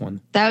like this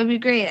one. That would be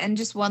great. And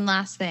just one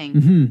last thing.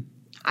 Mm-hmm.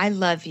 I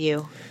love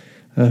you.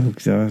 Oh,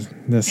 God.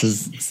 This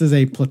is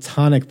a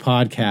platonic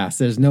podcast.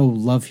 There's no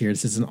love here.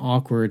 This is an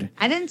awkward.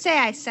 I didn't say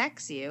I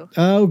sex you.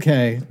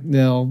 Okay.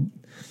 No.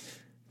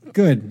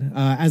 Good.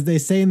 As they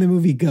say in the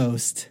movie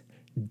Ghost,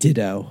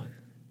 ditto.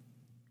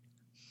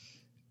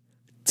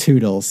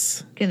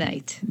 Toodles. Good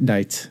night.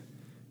 Night.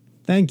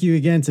 Thank you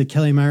again to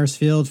Kelly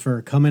Meyersfield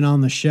for coming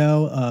on the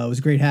show. It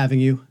was great having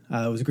you.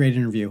 It was a great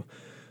interview.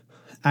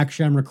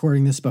 Actually, I'm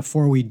recording this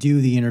before we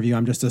do the interview.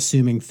 I'm just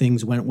assuming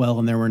things went well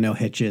and there were no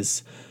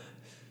hitches.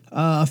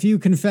 A few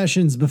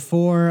confessions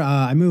before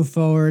I move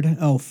forward.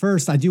 Oh,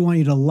 first, I do want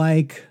you to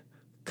like,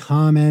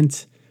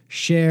 comment,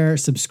 share,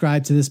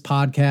 subscribe to this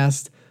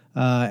podcast.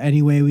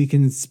 Any way we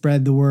can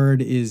spread the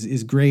word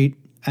is great.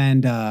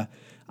 And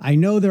I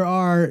know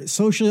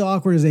socially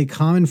awkward is a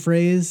common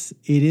phrase.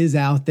 It is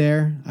out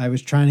there. I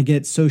was trying to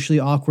get socially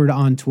awkward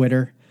on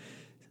Twitter.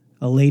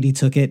 A lady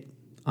took it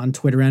on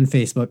Twitter and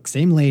Facebook.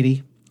 Same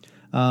lady.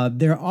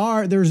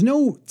 There's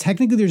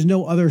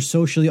no other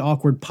socially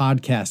awkward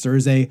podcast. There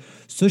is a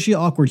socially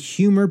awkward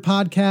humor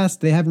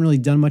podcast. They haven't really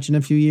done much in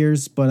a few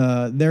years,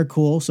 but they're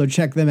cool. So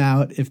check them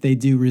out if they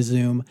do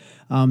resume.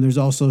 There's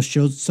also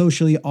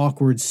Socially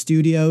Awkward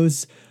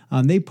Studios.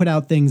 They put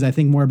out things I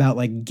think more about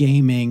like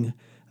gaming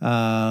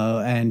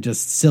and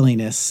just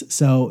silliness.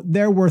 So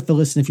they're worth the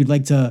listen if you'd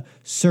like to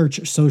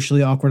search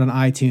Socially Awkward on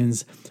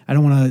iTunes. I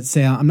don't want to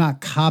say I'm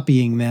not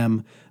copying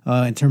them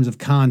in terms of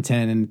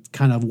content, and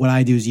kind of what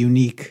I do is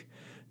unique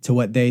to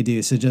what they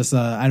do. So just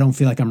I don't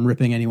feel like I'm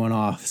ripping anyone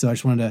off. So I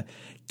just wanted to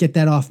get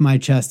that off my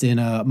chest in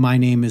a my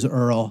name is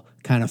Earl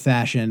kind of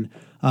fashion.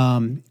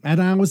 And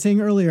I was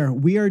saying earlier,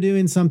 we are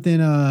doing something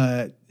in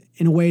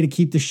a way to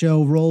keep the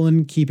show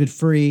rolling, keep it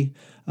free.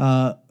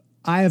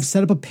 I have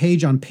set up a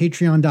page on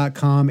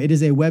patreon.com. It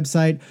is a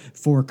website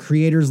for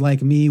creators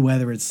like me,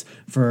 whether it's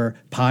for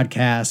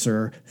podcasts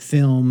or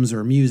films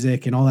or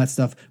music and all that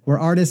stuff, where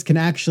artists can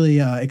actually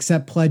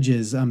accept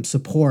pledges,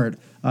 support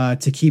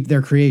to keep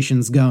their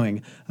creations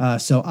going.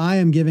 So I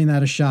am giving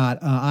that a shot.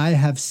 I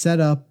have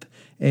set up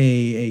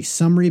a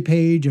summary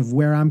page of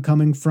where I'm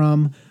coming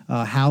from,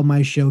 how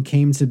my show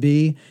came to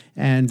be.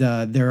 And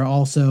there are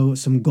also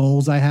some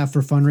goals I have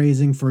for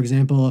fundraising. For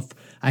example, if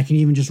I can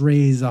even just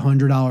raise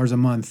 $100 a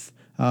month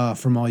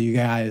from all you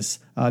guys,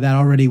 that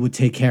already would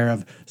take care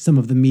of some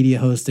of the media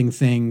hosting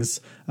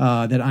things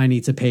that I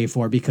need to pay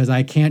for, because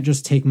I can't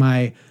just take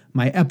my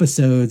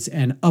episodes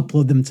and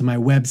upload them to my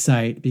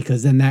website,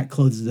 because then that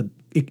clogs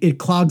it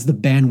clogs the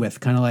bandwidth,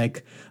 kind of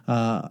like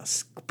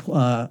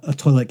a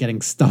toilet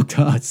getting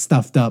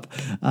stuffed up.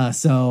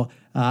 So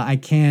I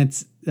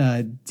can't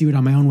do it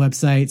on my own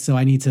website, so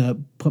I need to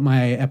put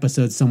my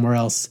episodes somewhere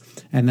else,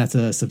 and that's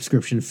a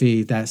subscription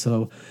fee.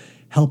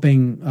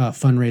 Helping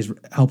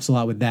fundraise helps a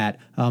lot with that.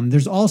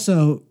 There's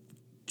also,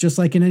 just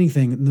like in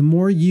anything, the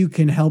more you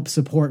can help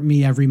support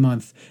me every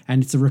month,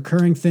 and it's a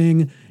recurring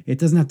thing. It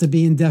doesn't have to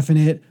be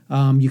indefinite.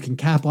 You can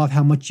cap off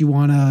how much you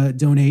want to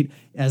donate.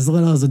 As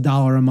little as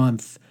 $1 a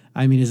month,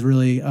 I mean, is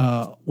really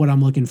what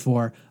I'm looking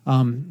for.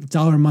 $1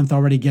 a month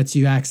already gets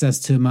you access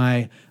to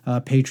my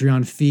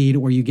Patreon feed,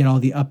 where you get all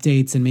the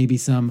updates and maybe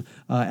some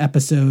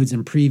episodes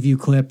and preview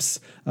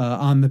clips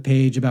on the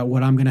page about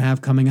what I'm going to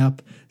have coming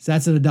up. So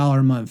that's at $1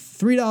 a month.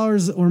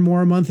 $3 or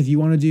more a month, if you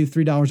want to do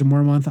 $3 or more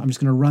a month, I'm just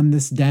going to run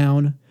this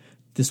down.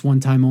 This one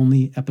time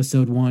only,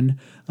 episode 1.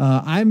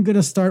 I'm going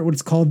to start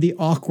what's called the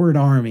Awkward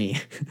Army.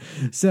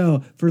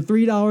 So for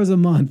 $3 a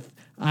month,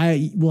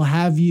 I will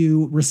have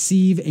you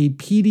receive a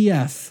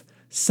PDF,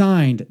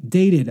 signed,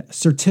 dated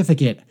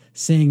certificate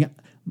saying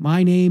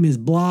my name is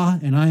blah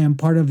and I am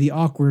part of the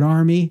Awkward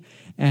Army.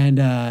 And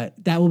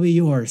that will be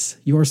yours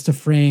to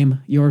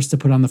frame, yours to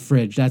put on the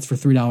fridge. That's for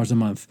 $3 a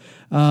month.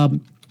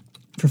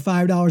 For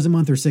 $5 a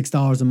month or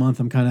 $6 a month,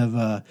 I'm kind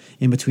of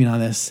in between on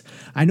this.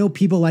 I know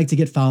people like to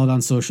get followed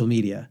on social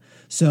media.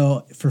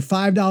 So for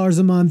 $5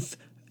 a month,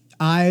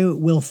 I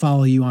will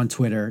follow you on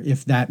Twitter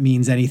if that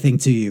means anything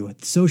to you.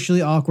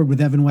 Socially Awkward with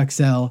Evan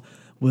Wexell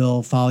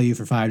will follow you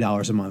for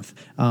 $5 a month.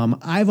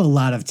 I have a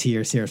lot of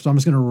tiers here, so I'm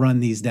just going to run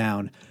these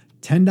down.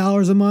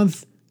 $10 a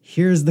month.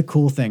 Here's the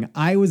cool thing.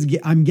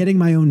 I'm getting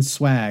my own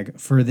swag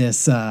for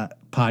this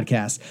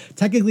podcast.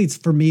 Technically, it's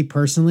for me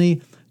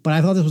personally, but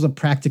I thought this was a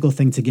practical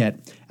thing to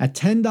get. At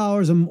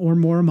 $10 or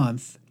more a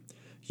month,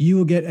 you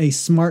will get a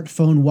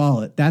smartphone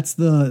wallet. That's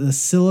the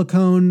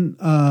silicone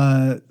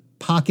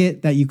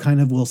pocket that you kind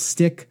of will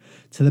stick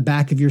to the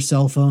back of your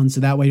cell phone,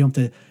 so that way you don't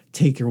have to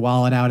take your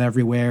wallet out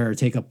everywhere or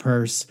take a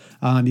purse.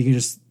 You can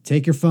just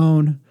take your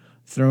phone,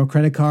 throw a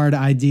credit card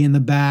ID in the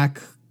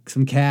back,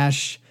 some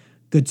cash,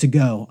 good to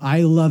go.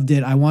 I loved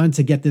it. I wanted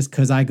to get this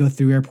because I go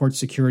through airport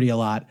security a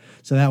lot.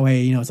 So that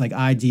way, it's like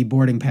ID,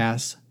 boarding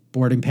pass.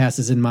 Boarding pass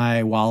is in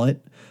my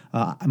wallet,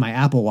 my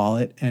Apple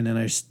wallet, and then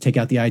I just take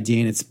out the ID,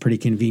 and it's pretty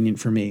convenient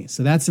for me.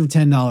 So that's for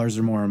 $10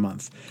 or more a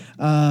month.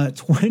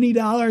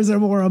 $20 or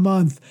more a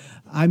month.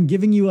 I'm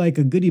giving you like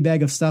a goodie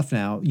bag of stuff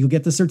now. You'll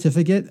get the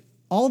certificate.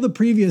 All the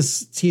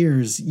previous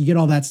tiers, you get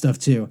all that stuff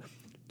too.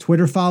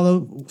 Twitter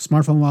follow,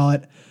 smartphone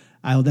wallet.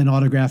 I'll then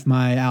autograph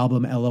my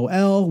album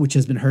LOL, which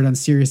has been heard on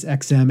Sirius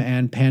XM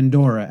and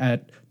Pandora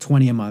at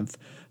 $20 a month.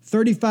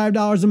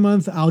 $35 a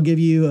month, I'll give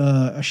you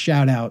a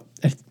shout out.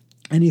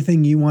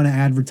 Anything you want to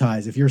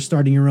advertise. If you're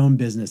starting your own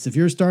business, if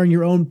you're starting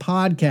your own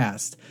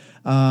podcast,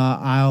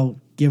 I'll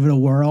give it a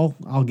whirl.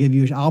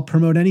 I'll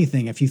promote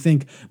anything. If you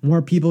think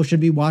more people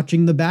should be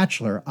watching The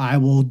Bachelor, I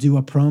will do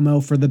a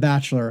promo for The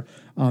Bachelor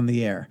on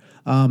the air.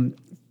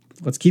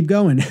 Let's keep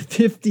going.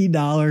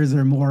 $50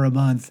 or more a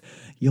month,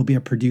 you'll be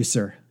a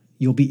producer.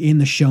 You'll be in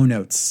the show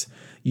notes.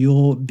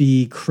 You'll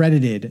be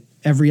credited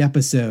every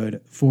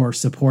episode for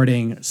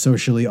supporting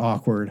Socially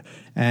Awkward.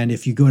 And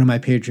if you go to my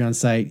Patreon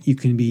site, you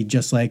can be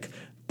just like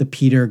the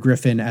Peter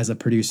Griffin as a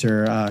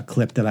producer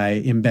clip that I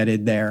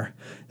embedded there.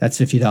 That's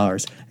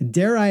 $50.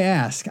 Dare I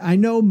ask, I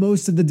know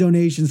most of the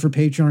donations for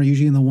Patreon are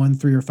usually in the $1,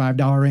 $3, or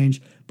 $5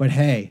 range, but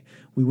hey,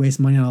 we waste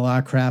money on a lot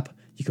of crap.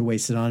 You could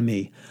waste it on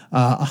me.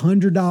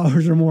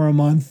 $100 or more a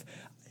month.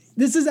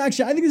 This is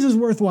actually, I think this is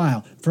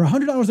worthwhile. For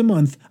 $100 a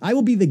month, I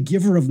will be the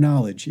giver of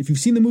knowledge. If you've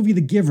seen the movie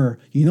The Giver,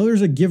 you know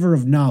there's a giver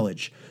of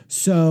knowledge.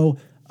 So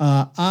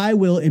I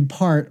will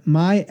impart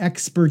my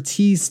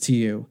expertise to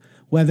you,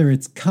 whether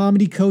it's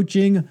comedy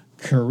coaching,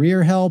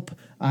 career help.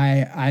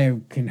 I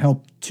can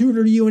help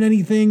tutor you in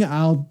anything.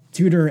 I'll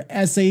tutor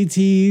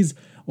SATs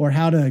or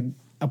how to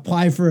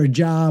apply for a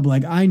job.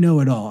 Like, I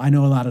know it all. I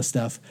know a lot of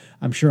stuff.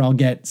 I'm sure I'll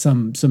get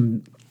some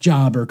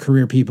job or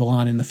career people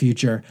on in the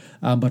future.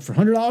 But for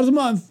 $100 a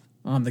month,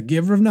 I'm the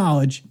giver of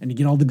knowledge, and you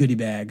get all the goodie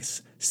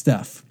bags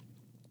stuff.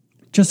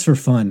 Just for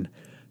fun,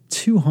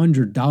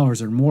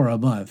 $200 or more a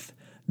month.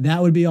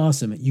 That would be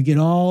awesome. You get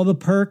all the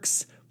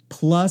perks,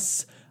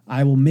 plus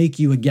I will make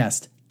you a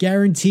guest.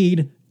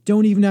 Guaranteed.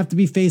 Don't even have to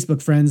be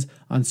Facebook friends.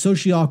 On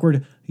Socially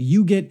Awkward,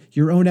 you get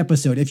your own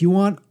episode. If you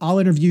want, I'll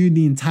interview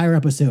the entire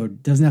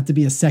episode. Doesn't have to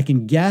be a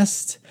second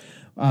guest.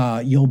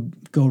 You'll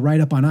go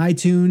right up on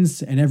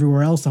iTunes and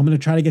everywhere else. I'm going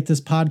to try to get this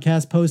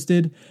podcast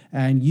posted,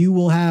 and you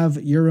will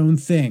have your own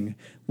thing.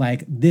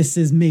 Like, this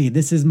is me.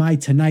 This is my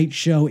Tonight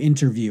Show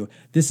interview.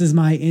 This is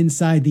my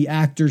Inside the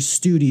Actors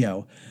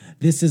Studio.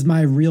 This is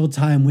my Real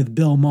Time with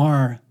Bill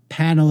Maher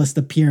panelist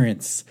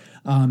appearance.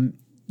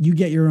 You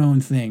get your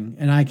own thing,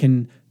 and I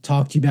can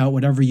talk to you about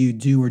whatever you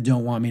do or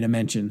don't want me to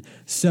mention.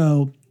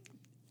 So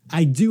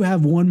I do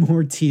have one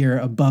more tier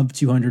above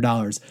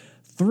 $200.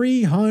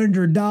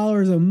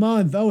 $300 a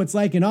month. Oh, it's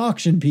like an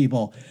auction,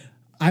 people.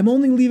 I'm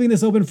only leaving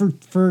this open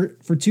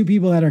for two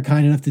people that are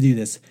kind enough to do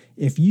this.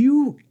 If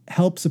you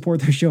help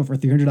support the show for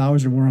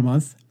 $300 or more a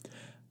month,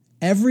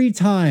 every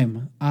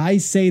time I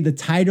say the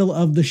title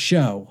of the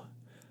show,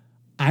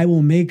 I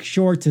will make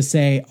sure to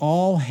say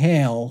all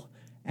hail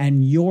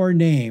and your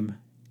name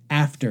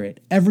after it.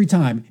 Every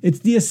time.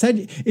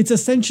 It's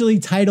essentially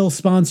title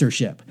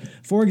sponsorship.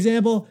 For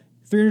example,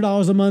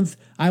 $300 a month,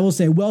 I will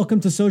say,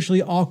 welcome to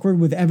Socially Awkward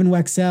with Evan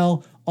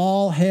Wexell.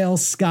 All hail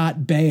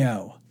Scott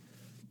Baio.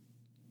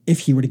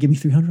 If he were to give me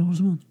 $300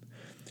 a month.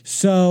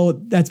 So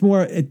that's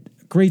more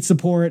great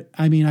support.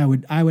 I mean, I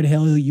would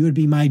hail you. You would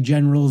be my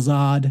General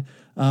Zod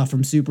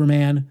from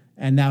Superman,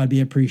 and that would be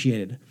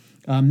appreciated.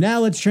 Now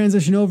let's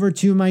transition over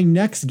to my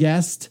next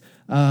guest.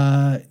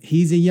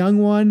 He's a young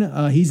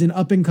one. He's an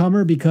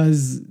up-and-comer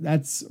because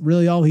that's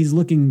really all he's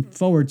looking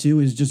forward to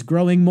is just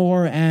growing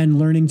more and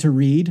learning to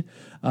read.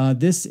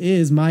 This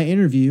is my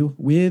interview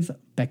with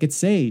Beckett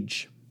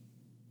Sage.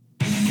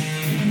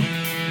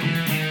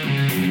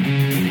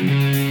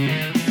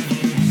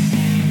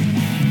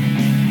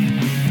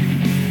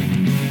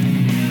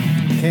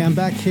 Okay, I'm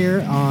back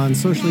here on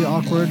Socially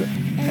Awkward.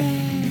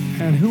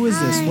 And who is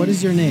this? What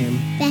is your name?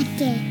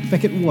 Beckett.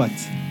 Beckett what?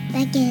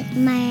 Beckett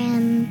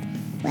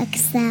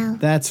Wexell.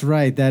 That's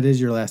right. That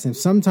is your last name.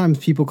 Sometimes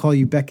people call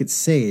you Beckett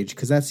Sage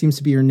because that seems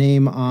to be your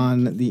name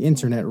on the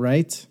internet,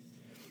 right?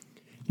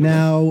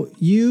 Now,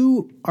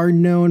 you are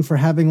known for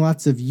having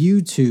lots of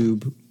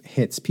YouTube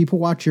hits. People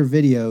watch your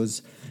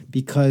videos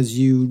because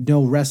you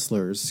know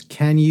wrestlers.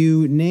 Can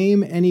you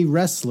name any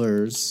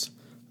wrestlers?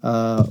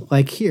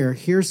 Like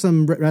here's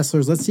some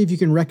wrestlers. Let's see if you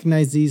can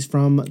recognize these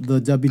from the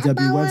WWE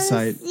website. I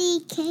want to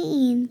see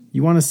Kane.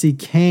 You want to see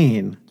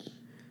Kane?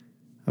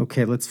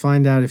 Okay, let's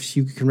find out if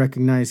you can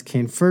recognize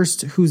Kane.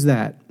 First, who's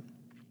that?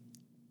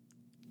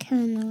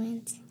 Kevin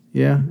Owens.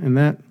 Yeah, and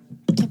that?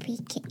 Jeffrey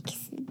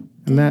Kicks.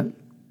 And that?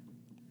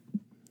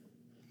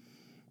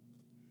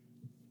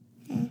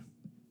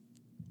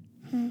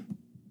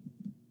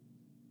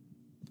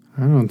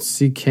 I don't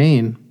see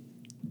Kane.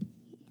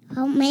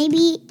 Oh,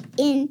 maybe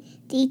in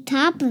the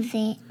top of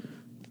it.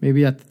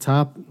 Maybe at the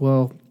top?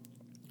 Well,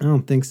 I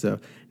don't think so.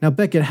 Now,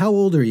 Beckett, how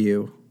old are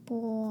you?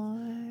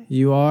 4.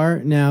 You are?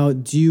 Now,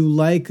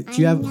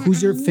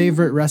 who's your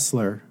favorite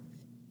wrestler?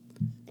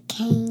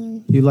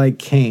 Kane. You like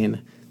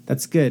Kane.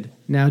 That's good.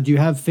 Now, do you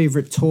have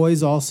favorite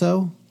toys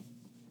also?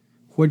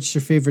 What's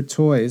your favorite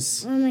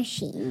toys? War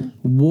machine.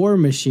 War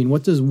Machine.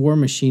 What does War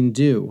Machine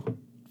do?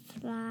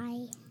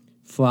 Fly.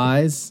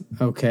 Flies?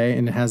 Okay.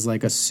 And it has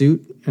like a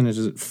suit and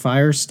does it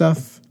fire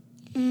stuff?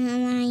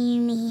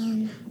 Iron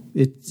Man.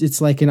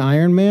 It's like an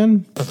Iron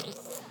Man?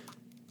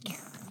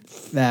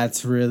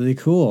 That's really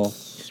cool.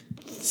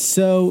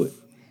 So,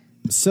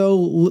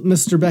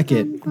 Mr.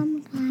 Beckett,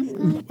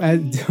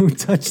 don't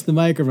touch the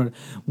microphone.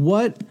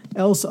 What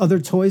else other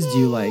toys do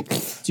you like?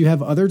 Do you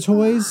have other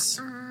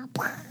toys?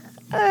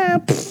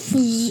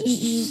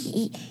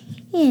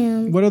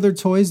 What other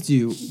toys do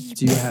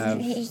you have?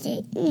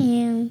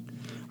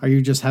 Are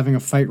you just having a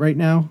fight right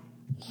now?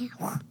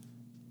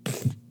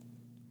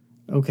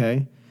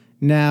 Okay.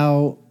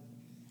 Now,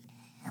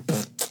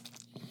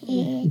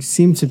 you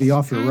seem to be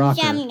off your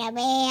rocker.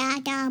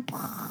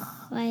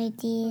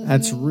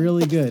 That's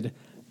really good.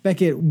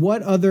 Beckett,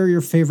 what other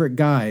your favorite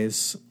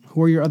guys?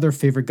 Who are your other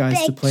favorite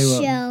guys to play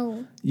with?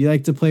 Show. You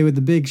like to play with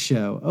the Big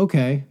Show.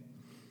 Okay.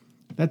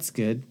 That's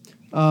good.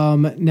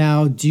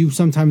 Now, do you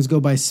sometimes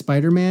go by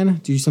Spider-Man?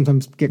 Do you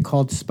sometimes get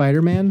called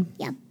Spider-Man?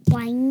 Yeah.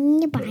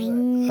 Boing,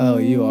 boing. Oh,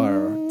 you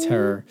are a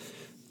terror.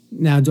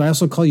 Now, do I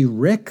also call you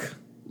Rick?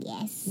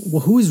 Yes.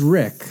 Well, who is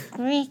Rick?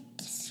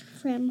 Rick's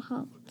from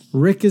Hulk.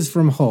 Rick is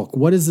from Hulk.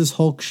 What is this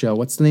Hulk show?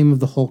 What's the name of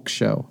the Hulk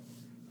show?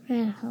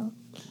 Red Hulk.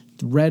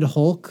 Red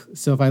Hulk.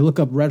 So if I look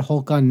up Red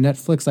Hulk on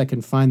Netflix, I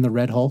can find the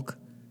Red Hulk.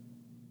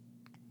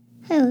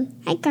 Oh,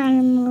 I got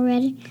him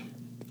already.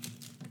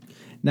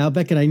 Now,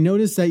 Beckett, I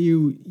noticed that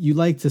you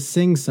like to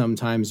sing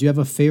sometimes. You have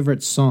a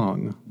favorite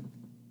song.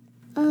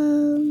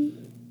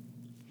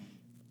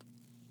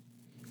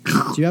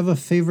 Do you have a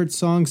favorite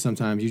song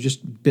sometimes? You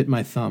just bit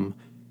my thumb.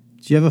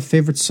 Do you have a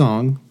favorite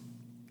song?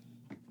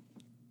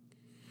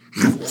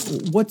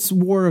 What's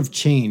War of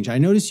Change? I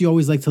notice you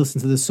always like to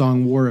listen to the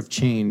song War of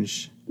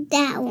Change.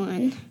 That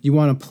one. You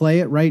want to play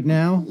it right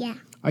now? Yeah.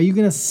 Are you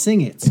going to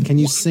sing it? Can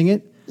you sing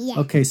it? Yeah.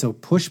 Okay, so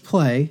push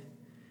play,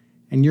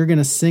 and you're going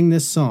to sing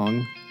this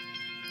song.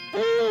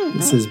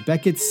 It says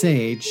Beckett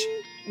Sage.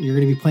 You're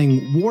going to be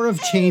playing War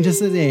of Change.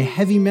 This is a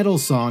heavy metal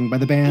song by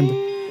the band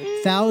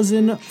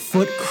 1,000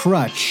 Foot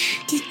Crutch.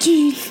 Did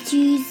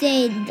you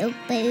say the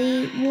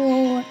big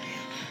war?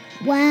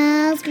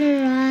 Walls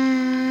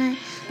cry,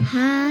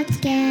 hearts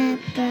get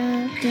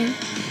broken.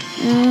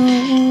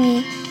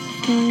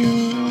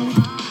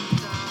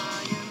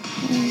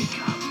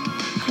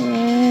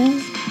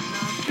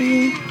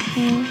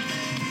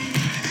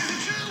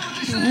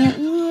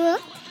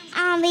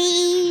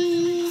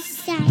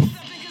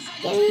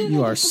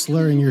 You are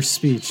slurring your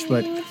speech,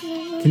 but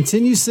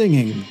continue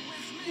singing.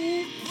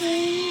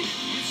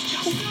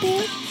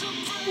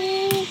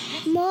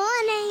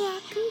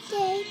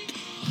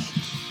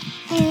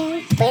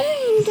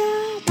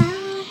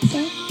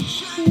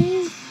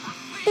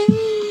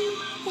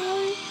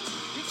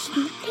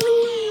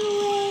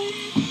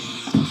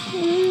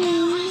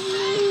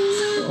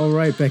 All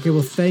right, Beckett.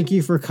 Well, thank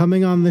you for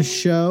coming on the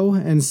show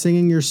and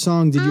singing your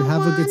song. Did you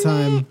have a good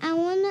time? I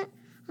wanna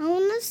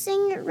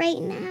sing it right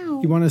now.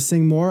 You want to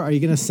sing more? Are you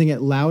going to sing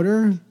it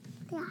louder?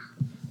 Yeah.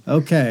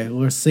 Okay,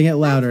 we'll sing it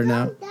louder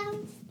now.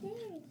 Downstairs.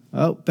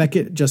 Oh,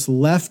 Beckett just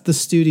left the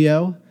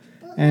studio,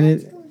 and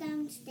Let's go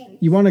downstairs.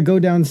 you want to go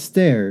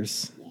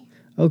downstairs. Yeah.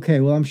 Okay,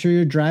 well, I'm sure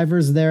your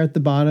driver's there at the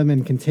bottom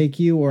and can take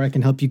you, or I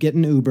can help you get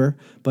an Uber.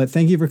 But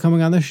thank you for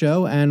coming on the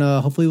show, and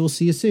hopefully we'll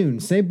see you soon.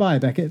 Say bye,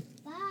 Beckett.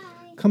 Bye.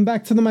 Come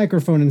back to the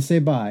microphone and say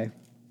bye.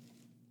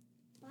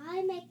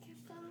 Bye,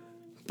 microphone.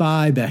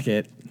 Bye,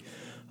 Beckett.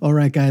 All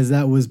right, guys,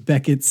 that was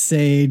Beckett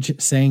Sage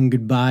saying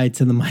goodbye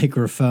to the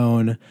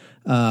microphone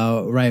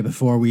right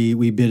before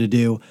we bid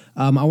adieu.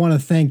 I want to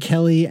thank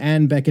Kelly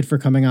and Beckett for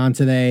coming on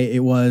today.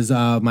 It was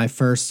my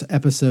first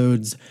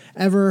episodes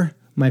ever,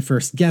 my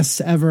first guests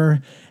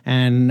ever,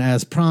 and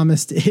as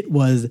promised, it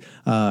was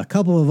a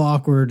couple of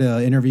awkward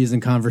interviews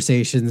and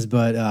conversations,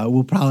 but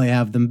we'll probably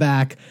have them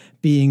back,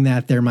 being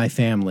that they're my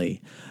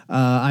family.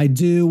 I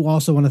do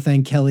also want to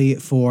thank Kelly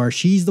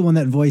she's the one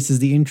that voices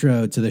the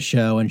intro to the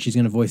show, and she's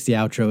going to voice the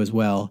outro as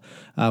well.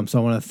 So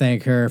I want to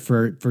thank her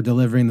for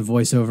delivering the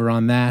voiceover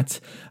on that.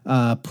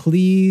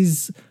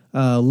 Please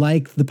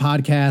like the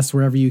podcast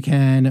wherever you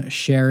can,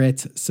 share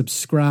it,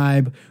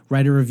 subscribe,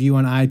 write a review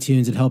on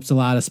iTunes. It helps a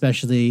lot,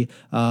 especially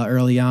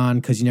early on,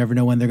 because you never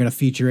know when they're going to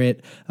feature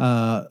it.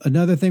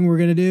 Another thing we're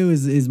going to do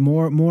is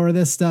more of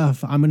this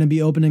stuff. I'm going to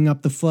be opening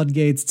up the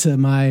floodgates to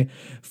my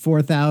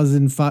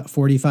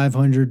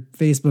 4,500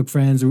 Facebook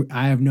friends.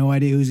 I have no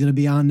idea who's going to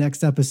be on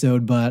next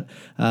episode, but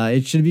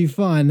it should be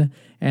fun.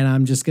 And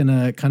I'm just going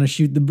to kind of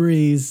shoot the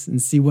breeze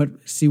and see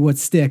what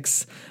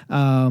sticks.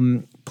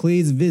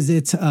 Please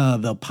visit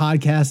the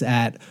podcast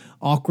at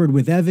Awkward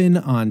with Evan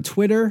on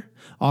Twitter.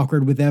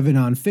 Awkward with Evan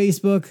on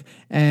Facebook,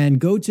 and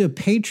go to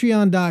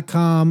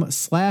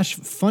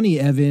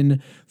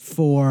patreon.com/funnyevan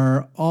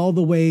for all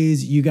the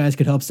ways you guys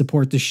could help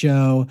support the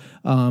show,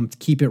 to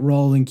keep it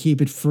rolling,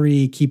 keep it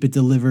free, keep it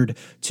delivered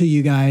to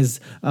you guys.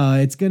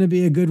 It's going to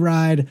be a good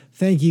ride.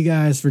 Thank you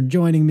guys for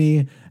joining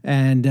me,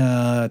 and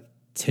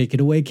take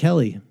it away,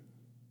 Kelly.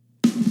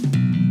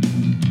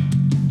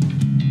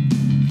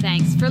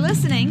 Thanks for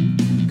listening.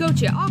 Go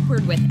to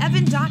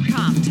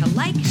awkwardwithevan.com to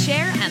like,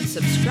 share, and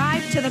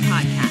subscribe to the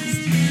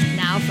podcast.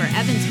 Now for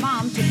Evan's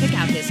mom to pick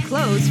out his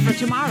clothes for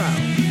tomorrow.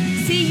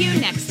 See you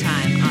next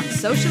time on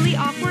Socially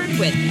Awkward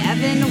with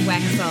Evan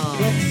Wexell.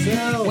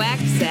 Wexell.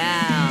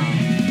 Wexell.